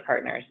motivate other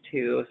partners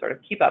to sort of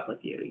keep up with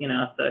you.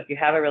 So if you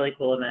have a really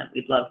cool event,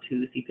 we'd love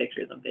to see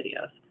pictures and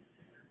videos.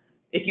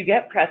 If you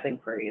get press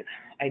inquiries,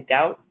 I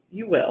doubt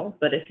you will,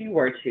 but if you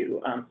were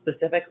to,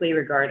 specifically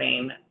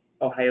regarding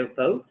Ohio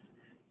Votes,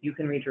 you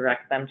can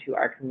redirect them to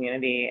our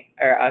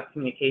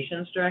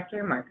communications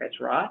director, Marcus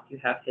Roth. You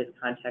have his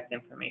contact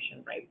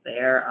information right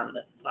there on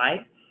this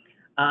slide.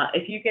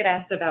 If you get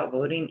asked about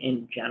voting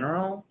in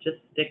general, just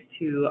stick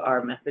to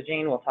our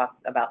messaging. We'll talk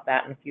about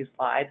that in a few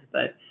slides,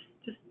 but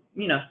just,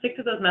 stick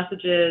to those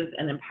messages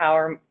and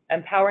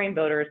empowering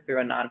voters through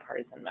a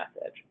nonpartisan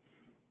message.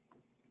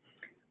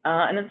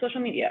 And then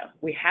social media.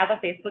 We have a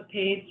Facebook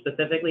page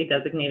specifically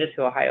designated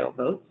to Ohio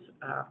Votes.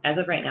 As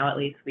of right now, at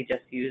least, we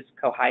just use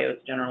Ohio's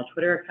general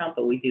Twitter account,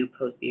 but we do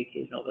post the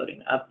occasional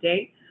voting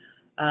update.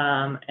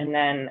 And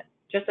then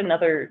just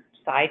another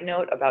side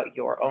note about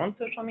your own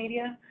social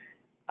media.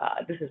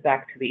 This is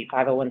back to the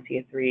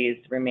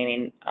 501c3s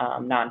remaining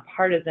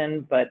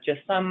nonpartisan, but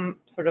just some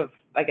sort of,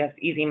 I guess,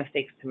 easy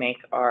mistakes to make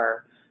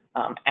are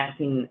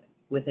asking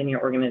within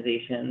your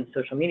organization's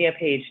social media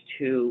page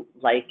to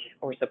like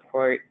or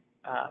support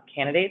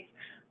candidates.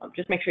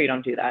 Just make sure you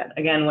don't do that.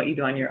 Again, what you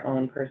do on your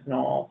own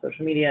personal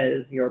social media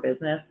is your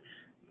business,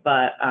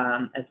 but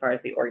as far as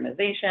the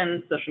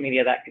organization, social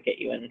media, that could get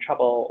you in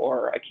trouble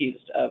or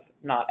accused of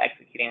not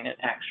executing an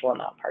actual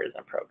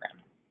nonpartisan program.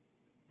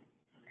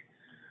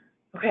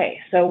 Okay,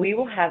 so we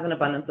will have an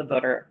abundance of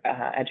voter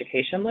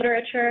education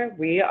literature.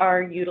 We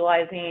are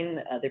utilizing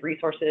the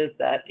resources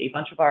that a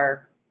bunch of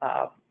our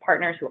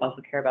partners who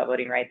also care about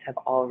voting rights have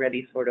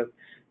already sort of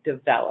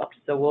developed.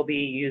 So we'll be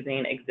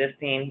using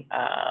existing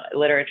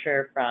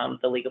literature from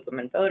the League of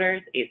Women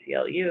Voters,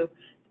 ACLU,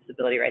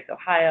 Disability Rights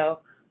Ohio,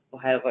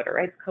 Ohio Voter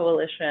Rights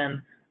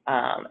Coalition,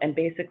 and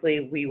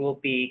basically we will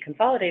be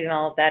consolidating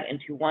all of that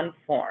into one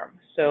form.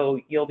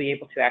 So you'll be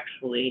able to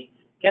actually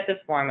get this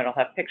form. It'll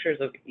have pictures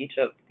of each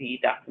of the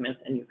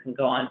documents, and you can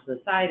go on to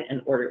the side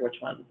and order which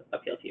ones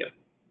appeal to you.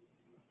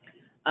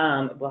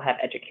 We'll have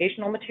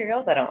educational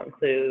materials that'll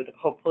include,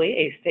 hopefully,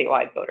 a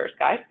statewide voter's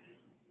guide.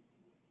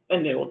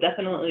 And it will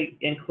definitely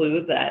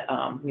include that,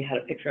 we had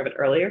a picture of it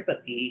earlier,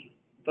 but the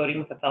voting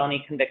with a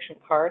felony conviction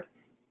card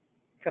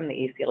from the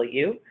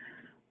ACLU,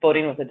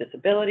 voting with a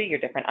disability, your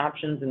different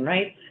options and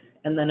rights,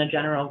 and then a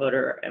general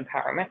voter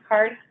empowerment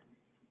card.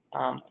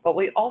 But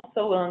we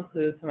also will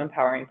include some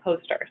empowering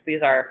posters.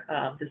 These are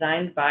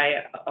designed by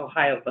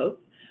Ohio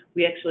Votes.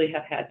 We actually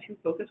have had 2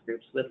 focus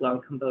groups with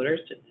low-income voters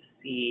just to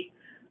see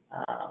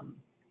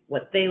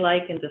what they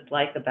like and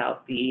dislike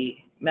about the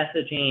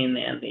messaging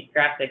and the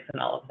graphics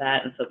and all of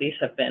that. And so these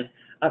have been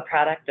a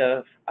product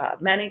of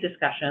many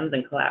discussions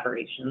and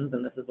collaborations,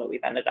 and this is what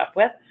we've ended up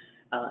with.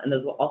 And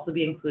those will also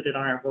be included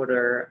on our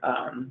voter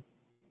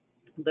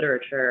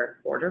literature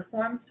order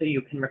form, so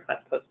you can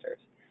request posters.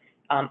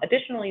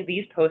 Additionally,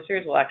 these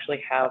posters will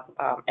actually have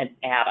an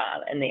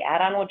add-on, and the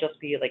add-on will just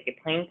be like a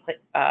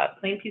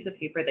plain piece of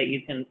paper that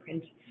you can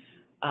print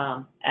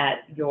at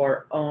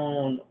your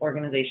own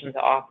organization's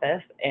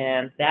office,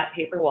 and that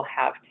paper will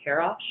have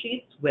tear-off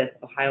sheets with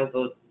Ohio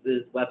Votes'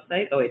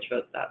 website,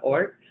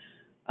 ohvotes.org,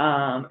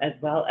 as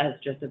well as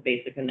just a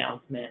basic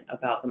announcement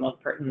about the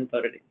most pertinent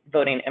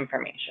voting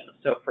information.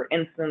 So for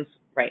instance,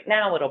 right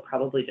now, it'll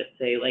probably just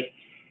say, like,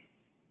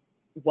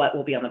 what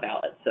will be on the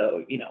ballot.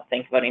 So,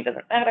 think voting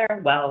doesn't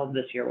matter. Well,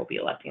 this year we'll be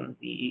electing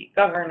the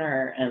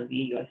governor and the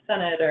U.S.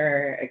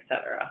 senator, et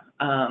cetera.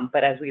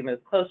 But as we move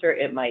closer,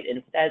 it might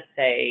instead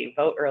say,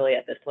 vote early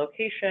at this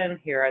location,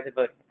 here are the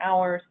voting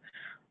hours,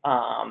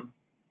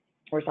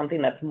 or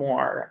something that's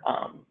more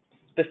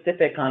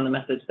specific on the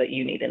message that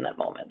you need in that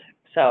moment.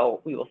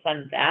 So we will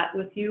send that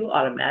with you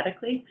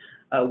automatically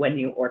when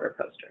you order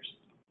posters.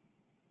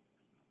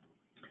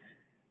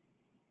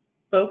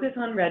 Focus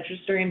on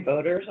registering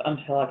voters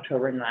until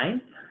October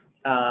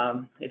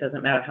 9th. It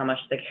doesn't matter how much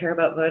they care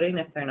about voting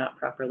if they're not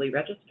properly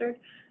registered.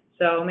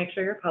 So make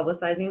sure you're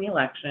publicizing the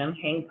election,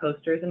 hang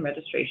posters and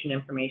registration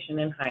information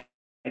in high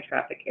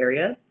traffic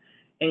areas,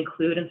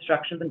 include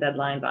instructions and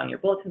deadlines on your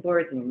bulletin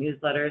boards and your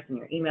newsletters and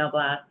your email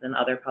blasts and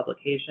other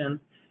publications,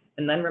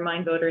 and then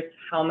remind voters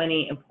how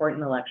many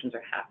important elections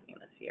are happening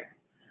this year.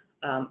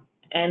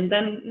 And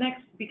then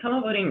next, become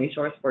a voting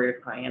resource for your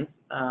clients.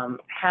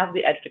 Have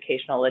the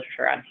educational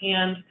literature on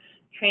hand,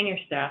 train your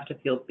staff to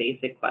field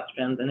basic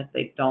questions, and if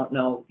they don't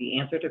know the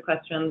answer to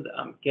questions,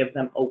 give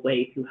them a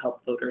way to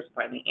help voters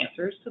find the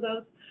answers to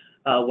those,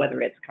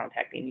 whether it's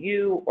contacting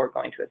you or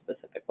going to a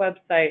specific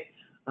website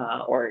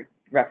or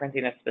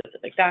referencing a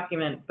specific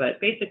document,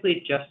 but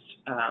basically just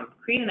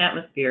create an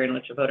atmosphere in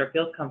which a voter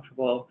feels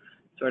comfortable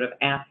sort of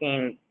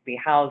asking the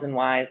hows and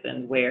whys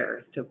and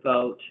wheres to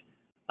vote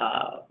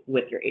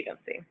with your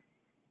agency.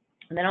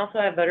 And then also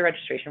have voter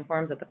registration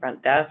forms at the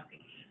front desk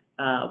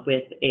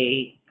with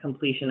a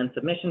completion and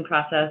submission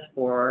process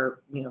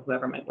for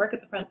whoever might work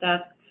at the front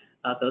desk.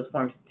 Those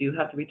forms do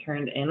have to be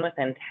turned in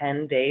within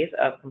 10 days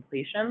of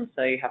completion,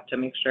 so you have to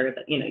make sure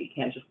that you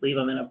can't just leave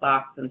them in a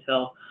box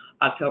until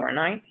October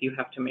 9th. You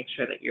have to make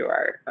sure that you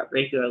are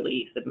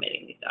regularly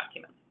submitting these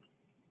documents.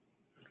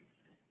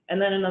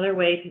 And then another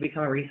way to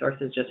become a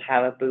resource is just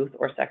have a booth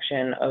or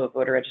section of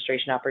voter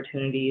registration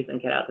opportunities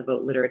and get out the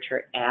vote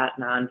literature at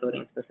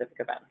non-voting specific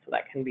events. So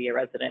that can be a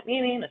resident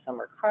meeting, a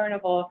summer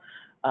carnival,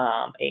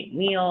 a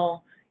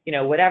meal,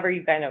 whatever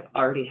you kind of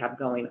already have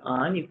going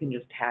on, you can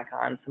just tack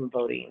on some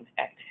voting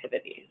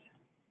activities.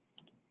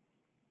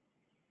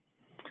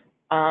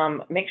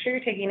 Make sure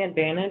you're taking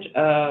advantage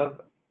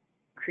of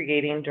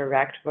creating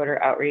direct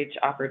voter outreach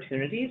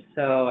opportunities,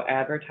 so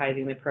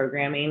advertising the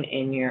programming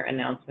in your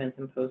announcements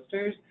and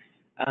posters,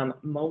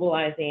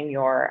 mobilizing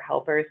your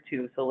helpers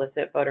to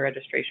solicit voter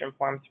registration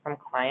forms from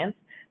clients.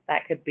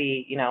 That could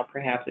be,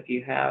 perhaps if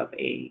you have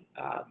a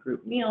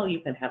group meal, you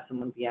can have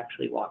someone be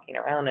actually walking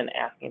around and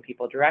asking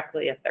people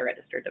directly if they're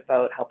registered to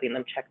vote, helping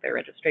them check their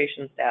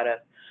registration status.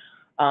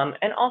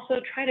 And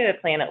also try to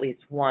plan at least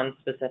one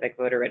specific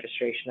voter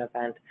registration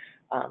event.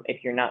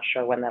 If you're not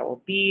sure when that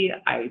will be,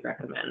 I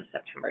recommend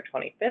September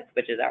 25th,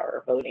 which is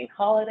our voting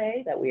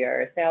holiday that we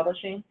are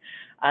establishing.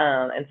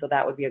 And so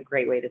that would be a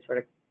great way to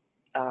sort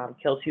of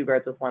kill two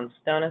birds with one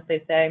stone, as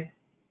they say.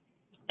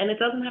 And it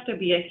doesn't have to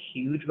be a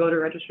huge voter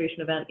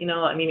registration event.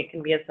 It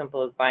can be as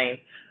simple as buying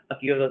a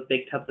few of those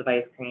big tubs of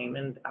ice cream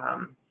and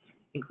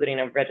including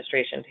a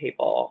registration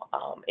table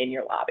in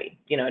your lobby.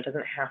 It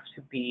doesn't have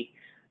to be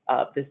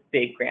this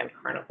big grand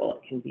carnival.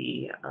 It can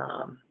be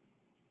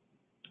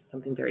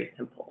something very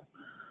simple.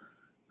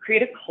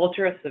 Create a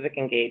culture of civic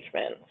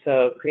engagement.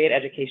 So create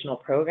educational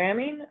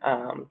programming,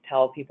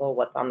 tell people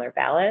what's on their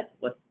ballot,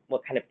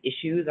 what kind of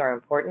issues are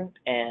important,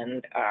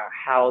 and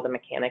how the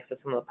mechanics of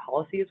some of the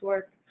policies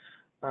work.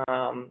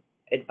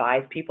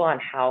 Advise people on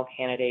how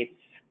candidates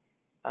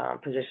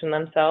position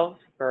themselves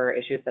for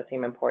issues that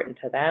seem important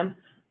to them.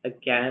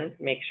 Again,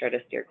 make sure to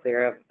steer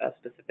clear of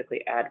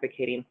specifically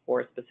advocating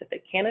for a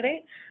specific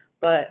candidate,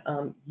 but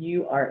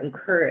you are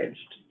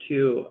encouraged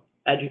to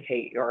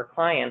educate your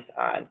clients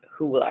on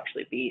who will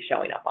actually be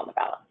showing up on the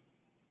ballot.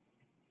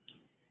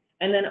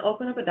 And then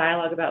open up a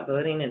dialogue about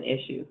voting and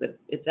issues.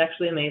 It's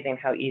actually amazing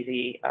how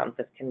easy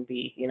this can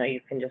be.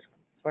 You can just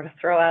sort of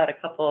throw out a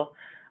couple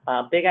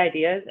big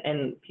ideas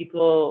and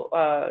people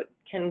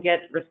can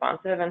get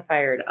responsive and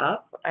fired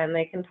up and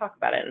they can talk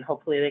about it, and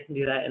hopefully they can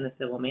do that in a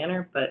civil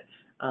manner. But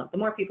the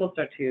more people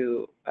start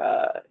to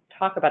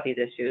talk about these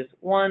issues,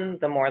 one,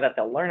 the more that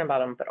they'll learn about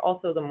them, but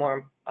also the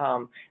more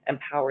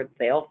empowered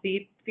they'll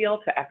feel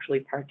to actually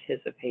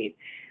participate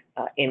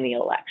in the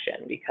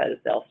election, because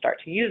they'll start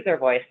to use their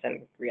voice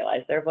and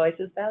realize their voice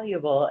is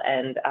valuable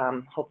and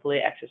hopefully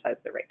exercise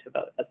their right to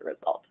vote as a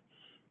result.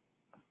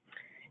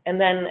 And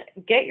then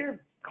get your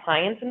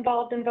clients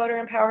involved in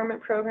voter empowerment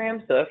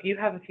programs. So if you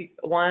have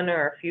one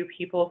or a few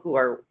people who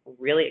are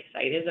really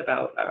excited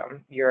about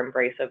your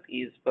embrace of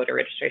these voter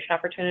registration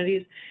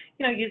opportunities,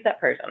 use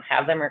that person.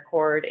 Have them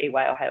record a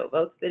Why Ohio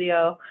Votes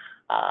video.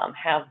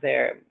 Have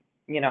their,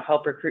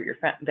 help recruit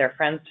their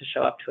friends to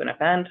show up to an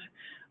event.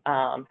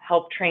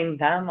 Help train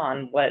them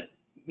on what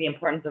the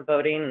importance of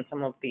voting and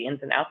some of the ins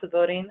and outs of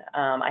voting.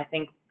 I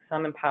think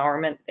some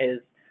empowerment is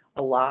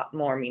a lot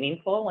more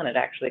meaningful when it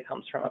actually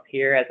comes from a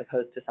peer as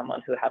opposed to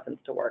someone who happens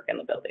to work in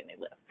the building they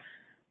live.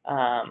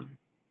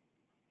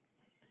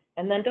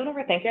 And then don't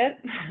overthink it.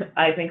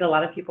 I think a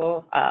lot of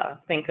people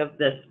think of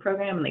this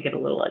program and they get a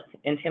little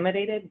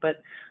intimidated,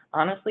 but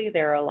honestly,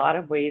 there are a lot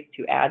of ways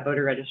to add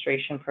voter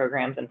registration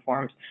programs and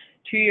forms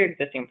to your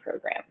existing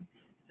program.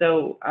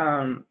 So,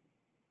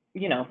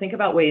 think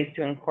about ways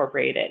to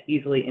incorporate it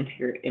easily into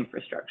your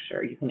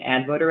infrastructure. You can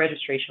add voter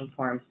registration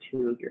forms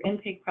to your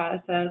intake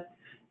process,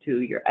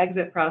 to your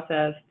exit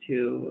process,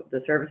 to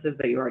the services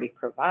that you already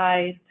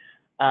provide.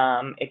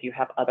 If you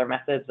have other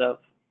methods of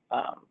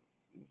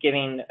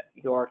giving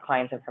your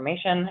clients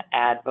information,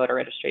 add voter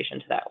registration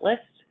to that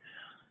list.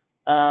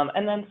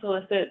 And then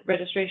solicit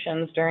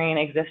registrations during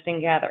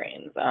existing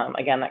gatherings.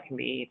 Again, that can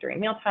be during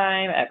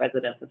mealtime, at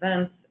residence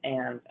events,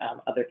 and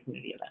other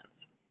community events.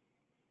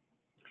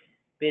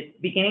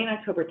 Beginning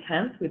October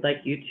 10th, we'd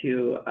like you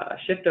to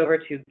shift over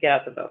to Get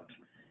Out the Vote.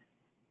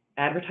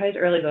 Advertise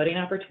early voting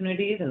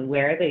opportunities and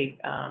where they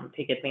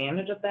take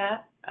advantage of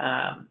that.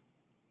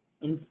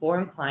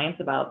 Inform clients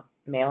about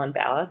mail-in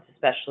ballots,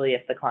 especially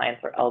if the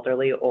clients are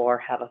elderly or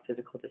have a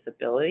physical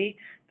disability.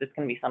 This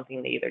can be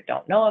something they either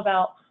don't know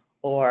about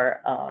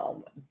or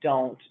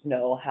don't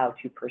know how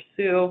to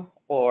pursue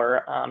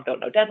or don't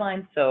know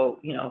deadlines. So,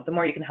 the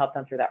more you can help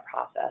them through that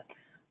process,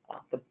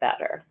 the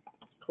better.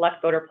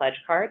 Collect voter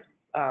pledge cards.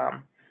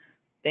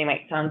 They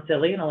might sound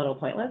silly and a little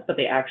pointless, but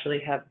they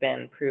actually have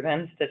been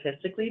proven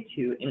statistically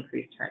to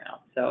increase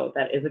turnout. So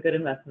that is a good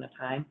investment of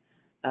time.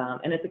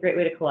 And it's a great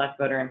way to collect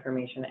voter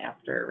information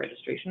after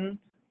registration.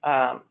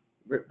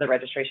 The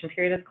registration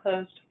period is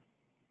closed.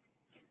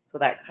 So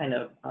that kind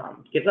of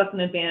gives us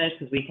an advantage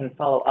because we can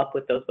follow up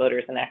with those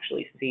voters and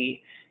actually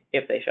see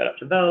if they showed up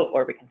to vote,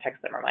 or we can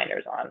text them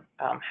reminders on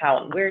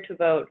how and where to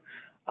vote.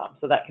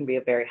 So that can be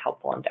a very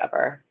helpful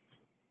endeavor.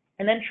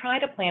 And then try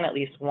to plan at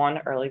least one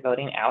early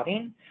voting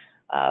outing.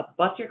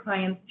 Bus your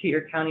clients to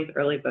your county's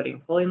early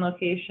voting polling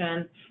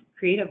location.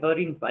 Create a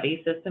voting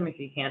buddy system if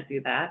you can't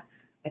do that.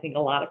 I think a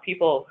lot of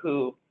people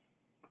who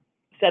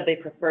said they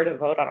prefer to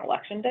vote on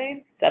election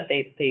day said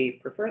they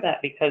prefer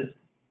that because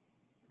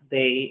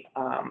they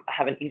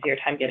have an easier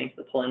time getting to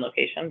the polling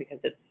location because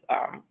it's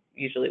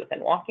usually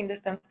within walking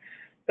distance,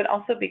 but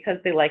also because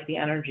they like the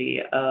energy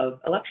of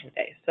election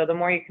day. So the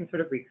more you can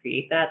sort of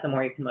recreate that, the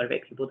more you can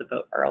motivate people to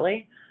vote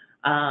early.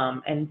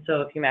 And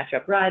so if you match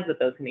up rides with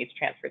those who need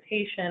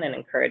transportation and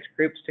encourage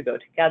groups to go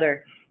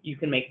together, you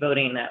can make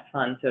voting that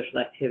fun social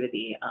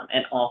activity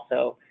and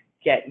also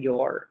get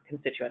your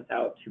constituents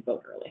out to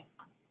vote early.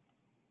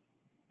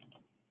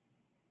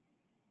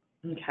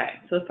 Okay,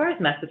 so as far as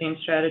messaging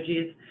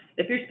strategies,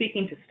 if you're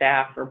speaking to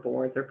staff or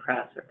boards or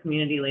press or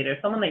community leaders,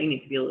 someone that you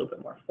need to be a little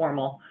bit more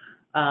formal,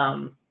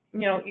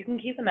 you can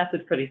keep the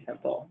message pretty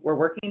simple. We're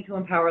working to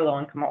empower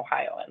low-income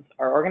Ohioans.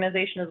 Our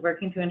organization is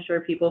working to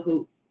ensure people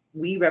who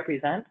we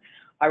represent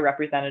are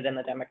represented in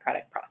the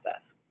democratic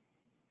process.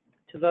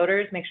 To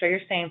voters, make sure you're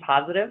staying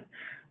positive.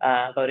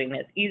 Voting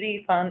is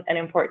easy, fun, and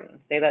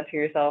important. Say that to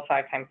yourself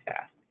 5 times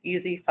fast.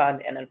 Easy, fun,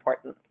 and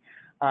important.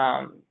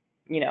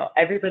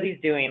 Everybody's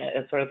doing it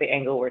is sort of the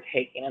angle we're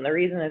taking. And the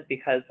reason is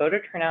because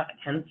voter turnout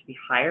tends to be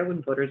higher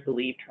when voters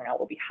believe turnout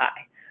will be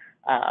high.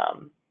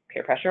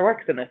 Peer pressure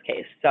works in this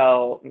case.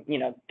 So,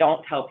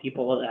 don't tell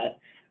people that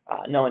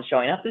no one's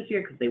showing up this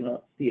year because they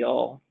won't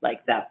feel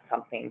like that's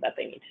something that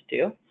they need to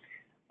do.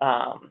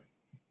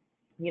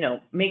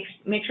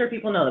 Make sure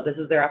people know that this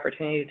is their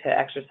opportunity to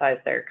exercise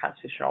their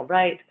constitutional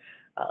right,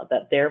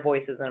 that their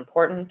voice is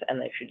important and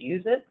they should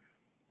use it.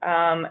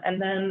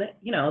 And then,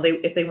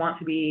 if they want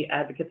to be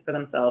advocates for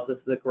themselves, this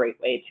is a great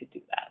way to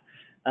do that.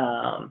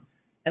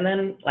 And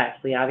then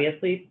lastly,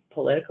 obviously,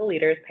 political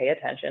leaders pay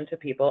attention to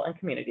people and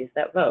communities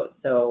that vote.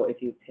 So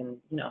if you can,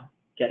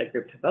 get a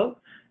group to vote,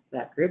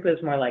 that group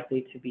is more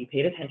likely to be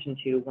paid attention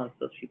to once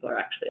those people are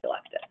actually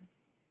elected.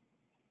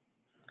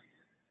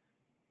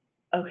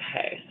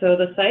 Okay, so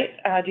the site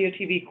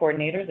DOTV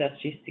coordinators,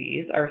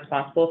 SGCs, are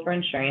responsible for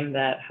ensuring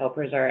that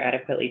helpers are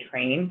adequately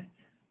trained.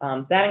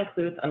 That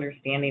includes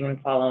understanding and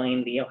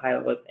following the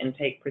Ohio Votes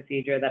intake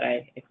procedure that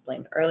I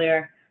explained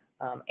earlier,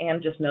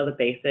 and just know the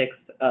basics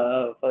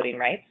of voting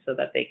rights so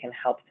that they can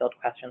help field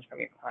questions from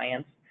your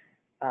clients,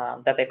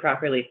 that they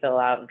properly fill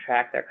out and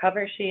track their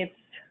cover sheets,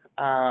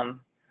 and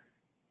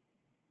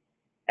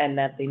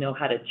that they know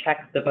how to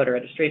check the voter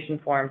registration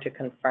form to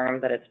confirm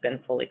that it's been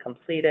fully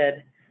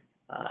completed,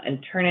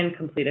 and turn in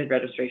completed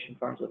registration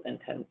forms within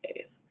 10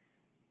 days.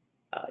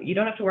 You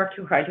don't have to work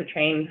too hard to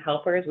train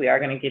helpers. We are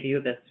going to give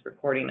you this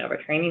recording of a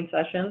training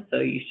session, so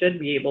you should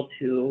be able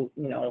to,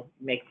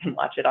 make them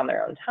watch it on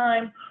their own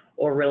time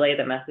or relay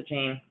the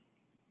messaging,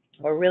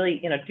 or really,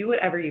 do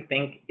whatever you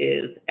think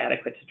is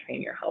adequate to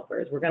train your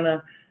helpers. We're going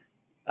to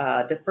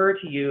defer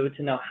to you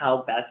to know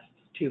how best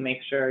to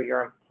make sure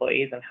your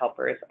employees and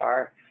helpers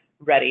are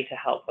ready to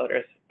help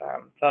voters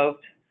vote.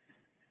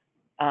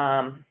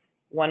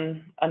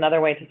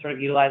 Another way to sort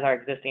of utilize our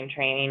existing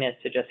training is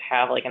to just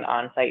have like an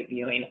on-site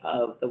viewing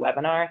of the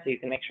webinar so you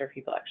can make sure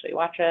people actually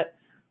watch it.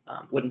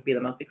 Wouldn't be the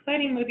most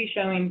exciting movie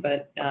showing,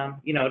 but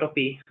it'll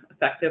be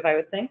effective, I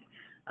would think.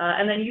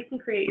 And then you can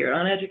create your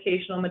own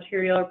educational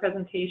material or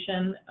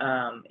presentation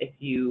if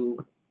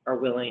you are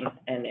willing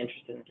and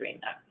interested in doing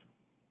that.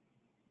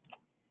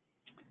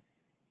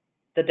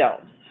 The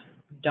don'ts.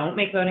 Don't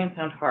make voting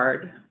sound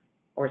hard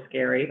or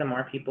scary. The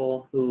more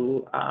people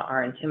who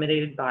are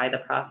intimidated by the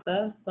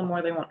process, the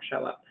more they won't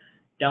show up.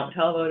 Don't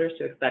tell voters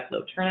to expect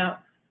low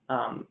turnout.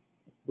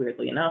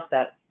 Weirdly enough,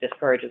 that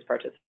discourages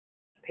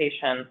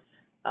participation.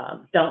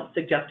 Don't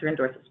suggest or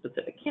endorse a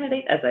specific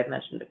candidate, as I've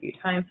mentioned a few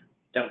times.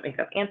 Don't make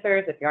up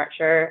answers. If you aren't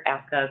sure,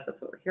 ask us.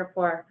 That's what we're here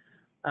for.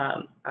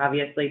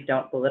 Obviously,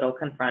 don't belittle,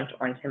 confront,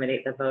 or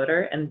intimidate the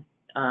voter, and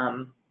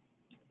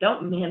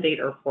don't mandate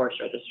or force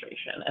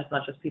registration. As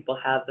much as people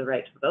have the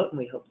right to vote, and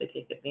we hope they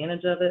take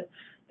advantage of it,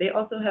 they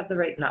also have the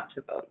right not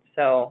to vote.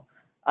 So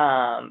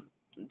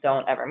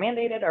don't ever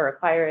mandate it or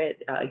require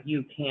it.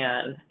 You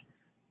can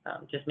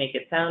just make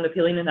it sound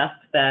appealing enough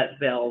that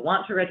they'll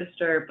want to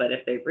register, but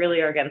if they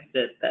really are against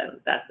it,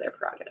 then that's their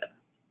prerogative.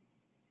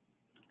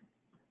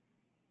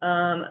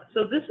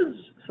 So this is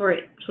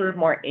sort of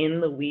more in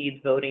the weeds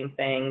voting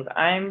things.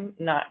 I'm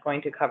not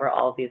going to cover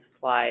all of these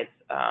slides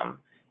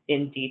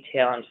in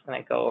detail. I'm just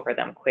going to go over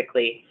them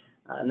quickly,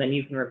 and then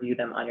you can review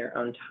them on your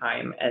own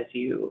time as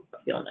you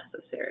feel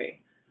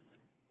necessary.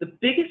 The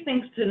biggest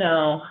things to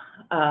know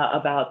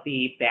about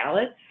the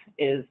ballots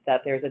is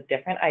that there's a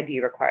different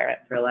ID requirement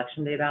for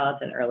Election Day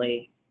ballots and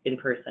early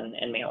in-person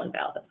and mail-in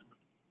ballots.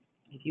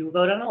 If you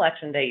vote on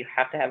Election Day, you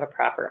have to have a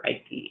proper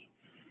ID.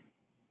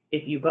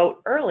 If you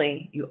vote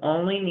early, you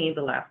only need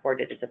the last 4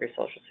 digits of your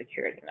Social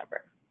Security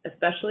number.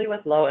 Especially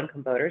with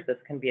low-income voters, this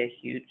can be a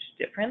huge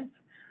difference.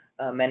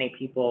 Many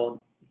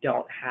people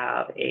don't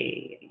have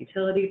a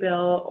utility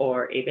bill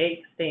or a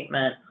bank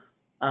statement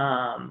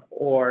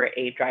or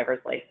a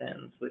driver's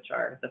license, which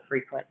are the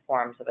frequent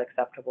forms of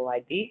acceptable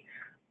ID.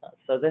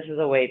 So this is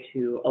a way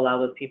to allow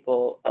those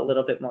people a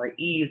little bit more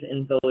ease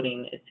in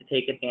voting, is to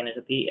take advantage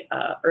of the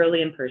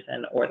early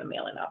in-person or the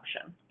mail-in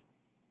option.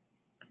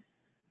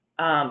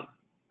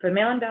 For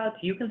mail-in ballots,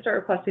 you can start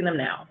requesting them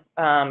now.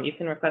 You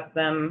can request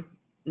them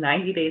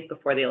 90 days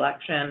before the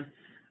election.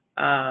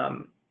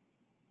 And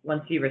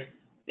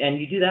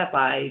you do that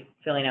by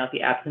filling out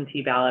the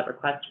absentee ballot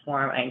request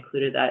form. I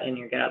included that in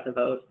your Get Out the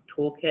Vote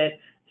toolkit.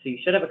 So you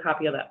should have a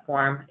copy of that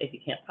form. If you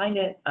can't find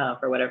it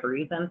for whatever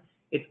reason,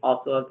 it's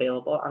also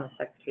available on the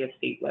Secretary of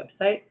State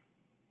website.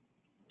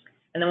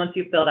 And then once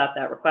you've filled out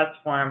that request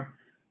form,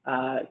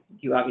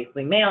 you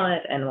obviously mail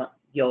it. And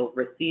You'll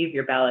receive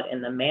your ballot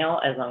in the mail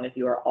as long as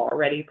you are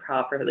already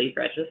properly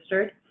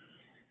registered.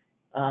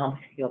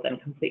 You'll then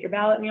complete your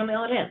ballot and you'll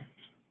mail it in.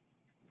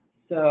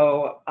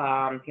 So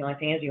the only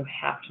thing is you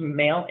have to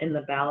mail in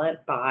the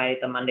ballot by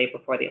the Monday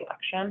before the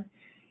election.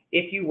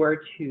 If you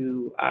were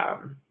to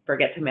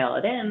forget to mail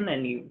it in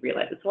and you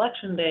realize it's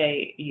election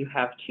day, you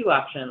have two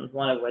options,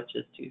 one of which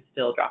is to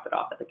still drop it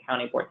off at the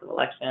county boards of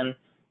election.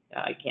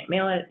 You can't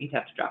mail it, you'd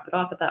have to drop it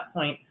off at that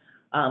point,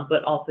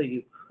 but also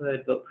you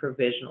could vote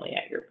provisionally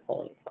at your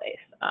polling place.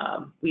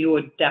 We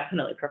would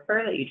definitely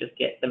prefer that you just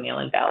get the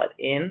mail-in ballot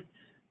in,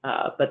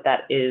 but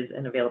that is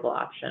an available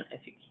option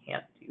if you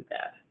can't do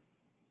that.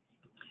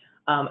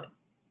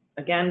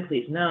 Again,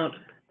 please note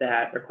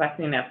that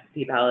requesting an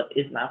absentee ballot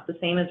is not the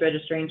same as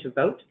registering to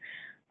vote.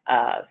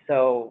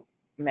 So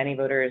many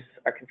voters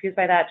are confused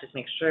by that. Just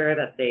make sure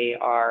that they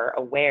are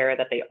aware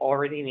that they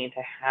already need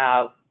to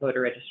have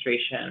voter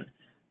registration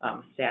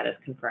status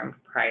confirmed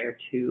prior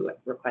to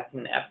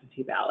requesting an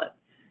absentee ballot.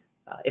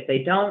 If they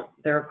don't,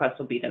 their request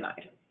will be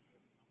denied.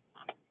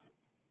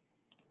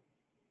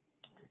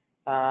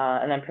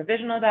 And then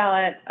provisional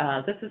ballot,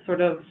 this is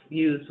sort of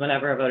used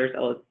whenever a voter's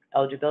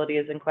eligibility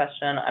is in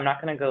question. I'm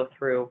not going to go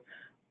through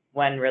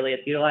when really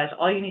it's utilized.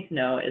 All you need to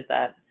know is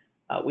that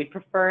we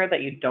prefer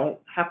that you don't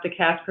have to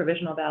cast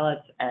provisional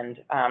ballots, and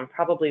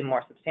probably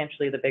more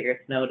substantially, the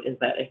biggest note is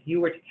that if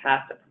you were to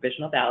cast a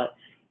provisional ballot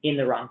in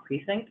the wrong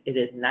precinct, it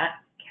is not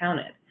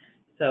counted.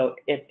 So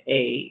if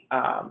a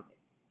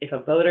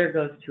voter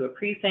goes to a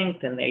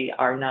precinct and they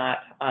are not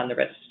on the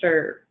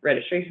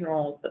registration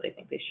rolls that they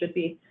think they should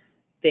be,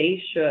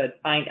 they should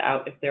find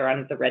out if they're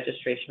on the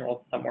registration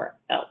rolls somewhere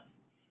else.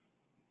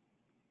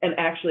 And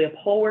actually,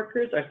 poll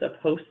workers are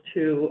supposed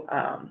to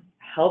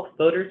help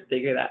voters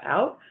figure that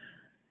out.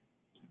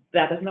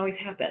 That doesn't always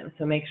happen.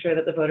 So make sure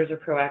that the voters are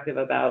proactive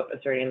about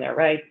asserting their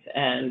rights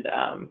and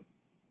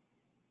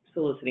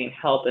soliciting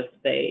help if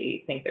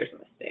they think there's a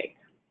mistake.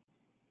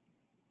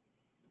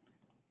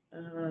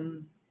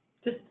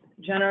 Just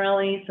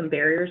generally, some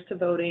barriers to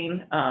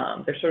voting.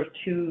 There's sort of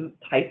two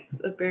types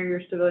of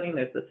barriers to voting.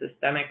 There's the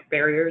systemic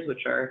barriers,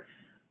 which are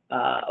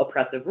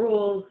oppressive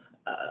rules,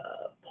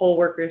 poll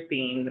workers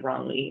being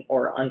wrongly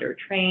or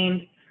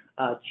undertrained.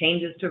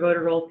 Changes to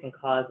voter rolls can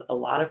cause a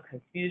lot of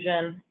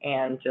confusion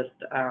and just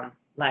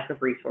lack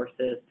of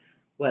resources,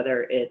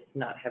 whether it's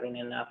not having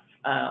enough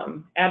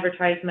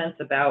advertisements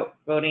about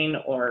voting,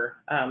 or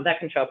that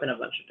can show up in a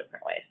bunch of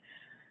different ways.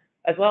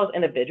 As well as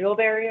individual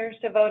barriers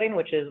to voting,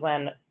 which is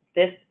when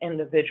this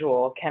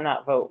individual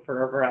cannot vote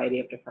for a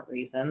variety of different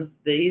reasons.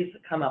 These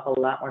come up a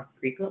lot more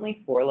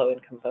frequently for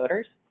low-income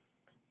voters.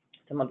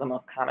 Some of the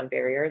most common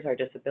barriers are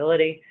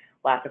disability,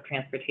 lack of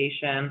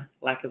transportation,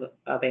 lack of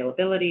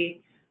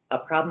availability, a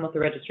problem with the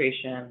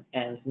registration,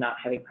 and not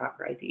having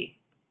proper ID.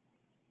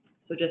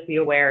 So just be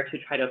aware to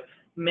try to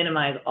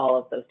minimize all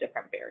of those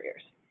different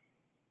barriers.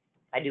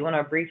 I do want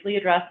to briefly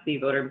address the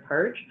voter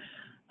purge.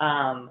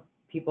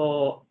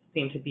 People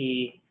seem to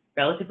be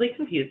relatively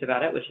confused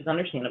about it, which is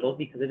understandable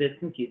because it is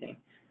confusing.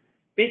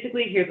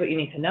 Basically, here's what you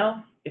need to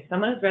know. If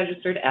someone is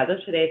registered as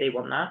of today, they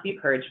will not be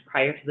purged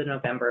prior to the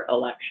November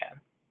election.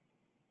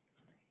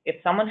 If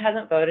someone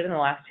hasn't voted in the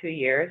last 2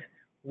 years,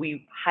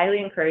 we highly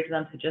encourage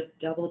them to just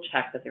double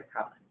check that they're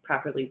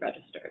properly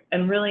registered.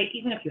 And really,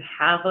 even if you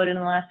have voted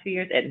in the last 2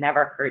 years, it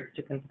never hurts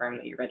to confirm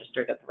that you're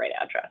registered at the right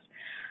address.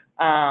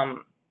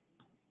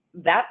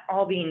 That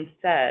all being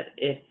said,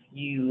 if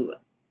you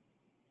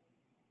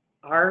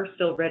are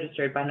still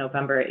registered by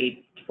November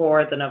 8th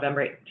for the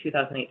November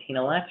 2018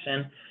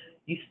 election,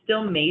 you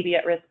still may be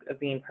at risk of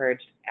being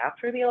purged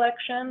after the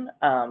election.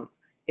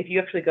 If you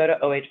actually go to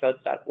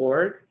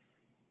ohvotes.org,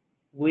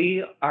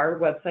 our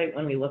website,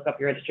 when we look up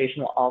your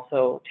registration, will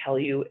also tell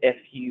you if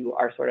you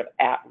are sort of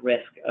at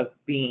risk of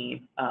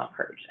being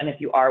purged. And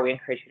if you are, we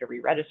encourage you to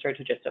re-register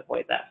to just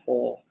avoid that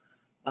whole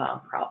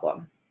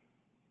problem.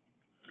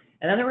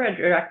 And then there were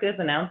directives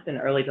announced in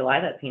early July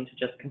that seemed to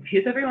just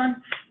confuse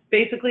everyone.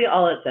 Basically,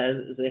 all it says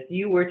is if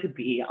you were to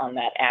be on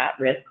that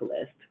at-risk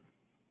list,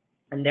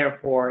 and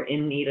therefore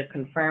in need of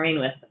confirming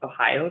with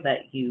Ohio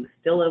that you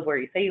still live where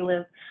you say you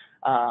live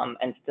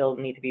and still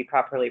need to be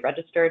properly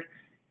registered,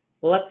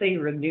 well, let's say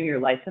you renew your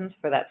license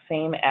for that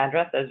same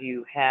address as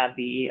you had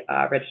the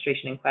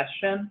registration in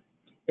question.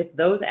 If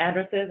those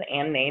addresses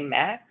and name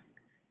match,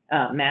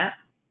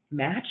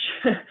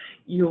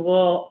 you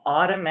will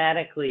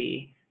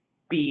automatically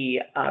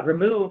be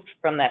removed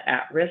from that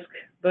at-risk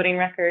voting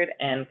record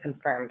and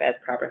confirmed as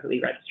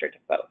properly registered to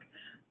vote.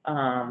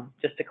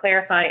 Just to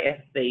clarify, if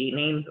the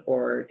names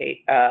or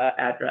date,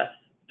 address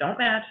don't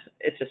match,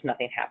 it's just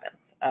nothing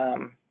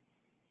happens.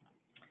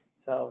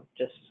 So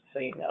just so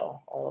you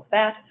know all of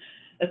that.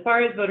 As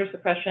far as voter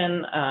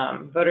suppression,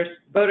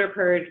 voter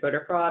purge,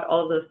 voter fraud,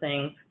 all of those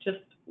things, just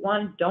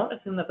one, don't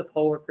assume that the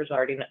poll workers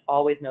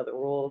always know the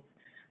rules.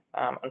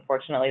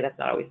 Unfortunately, that's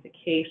not always the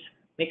case.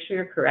 Make sure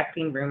you're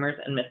correcting rumors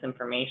and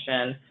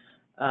misinformation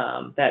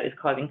that is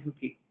causing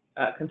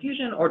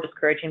confusion or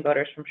discouraging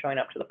voters from showing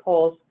up to the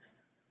polls.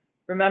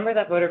 Remember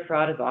that voter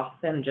fraud is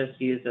often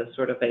just used as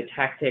sort of a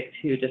tactic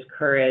to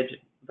discourage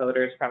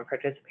voters from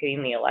participating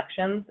in the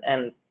elections,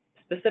 and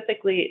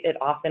specifically, it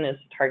often is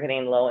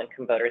targeting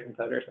low-income voters and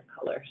voters of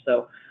color.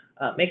 So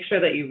make sure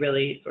that you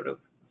really sort of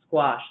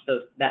squash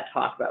that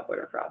talk about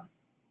voter fraud.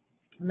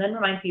 And then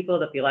remind people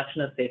that the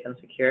election is safe and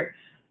secure.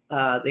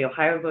 The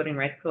Ohio Voting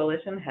Rights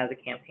Coalition has a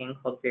campaign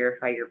called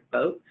Verify Your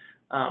Vote.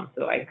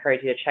 So I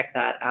encourage you to check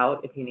that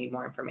out if you need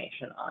more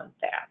information on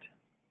that.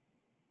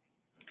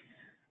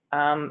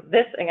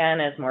 This, again,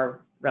 is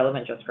more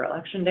relevant just for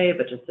Election Day,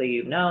 but just so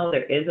you know,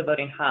 there is a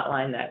voting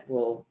hotline that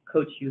will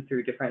coach you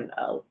through different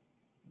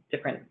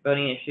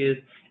voting issues,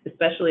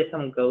 especially if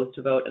someone goes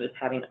to vote and is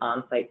having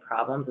on-site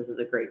problems. This is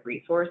a great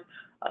resource.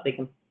 They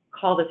can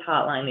call this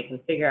hotline. They can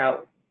figure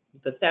out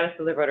the status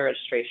of their voter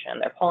registration,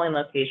 their polling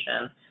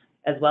location,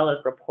 as well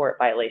as report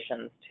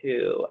violations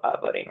to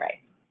voting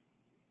rights.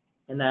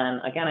 And then,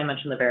 again, I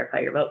mentioned the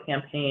Verify Your Vote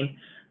campaign.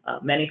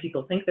 Many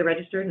people think they're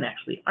registered and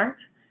actually aren't.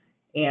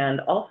 And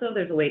also,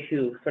 there's a way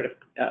to sort of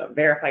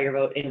verify your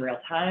vote in real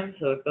time.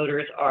 So if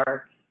voters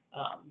are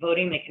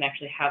voting, they can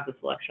actually have the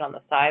selection on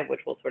the side,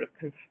 which will sort of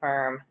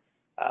confirm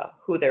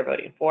who they're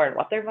voting for and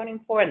what they're voting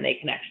for, and they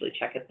can actually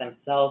check it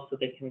themselves so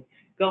they can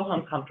go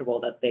home comfortable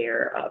that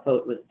their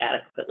vote was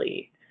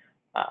adequately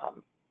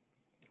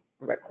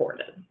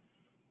recorded.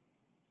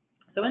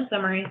 So in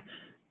summary,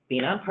 be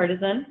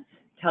nonpartisan,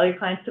 tell your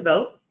clients to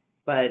vote,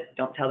 but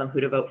don't tell them who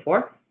to vote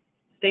for.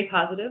 Stay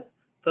positive,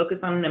 focus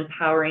on an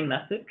empowering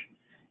message,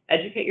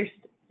 educate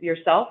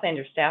yourself and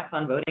your staff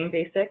on voting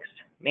basics,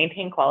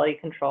 maintain quality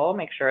control,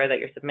 make sure that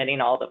you're submitting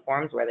all the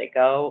forms where they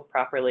go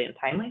properly and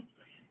timely,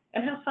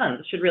 and have fun.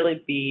 This should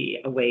really be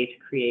a way to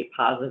create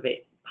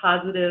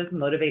positive,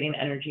 motivating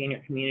energy in your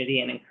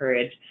community and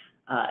encourage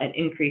an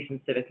increase in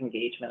civic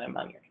engagement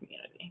among your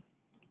community.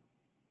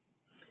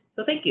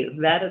 So thank you.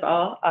 That is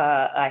all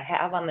I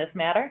have on this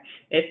matter.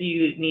 If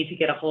you need to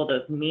get a hold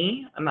of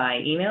me, my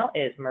email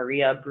is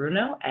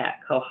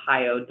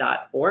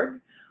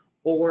mariabruno@cohio.org,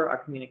 or our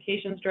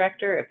communications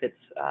director if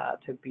it's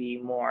to be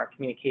more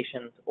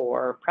communications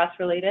or press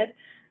related.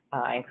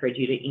 I encourage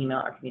you to email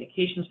our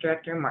communications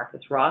director,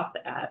 Marcus Roth,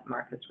 at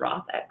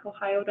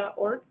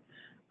marcusroth@cohio.org.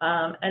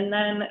 And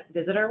then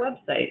visit our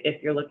website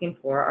if you're looking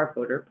for our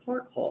voter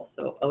porthole,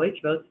 so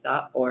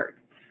ohvotes.org.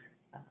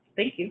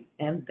 Thank you,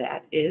 and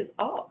that is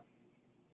all.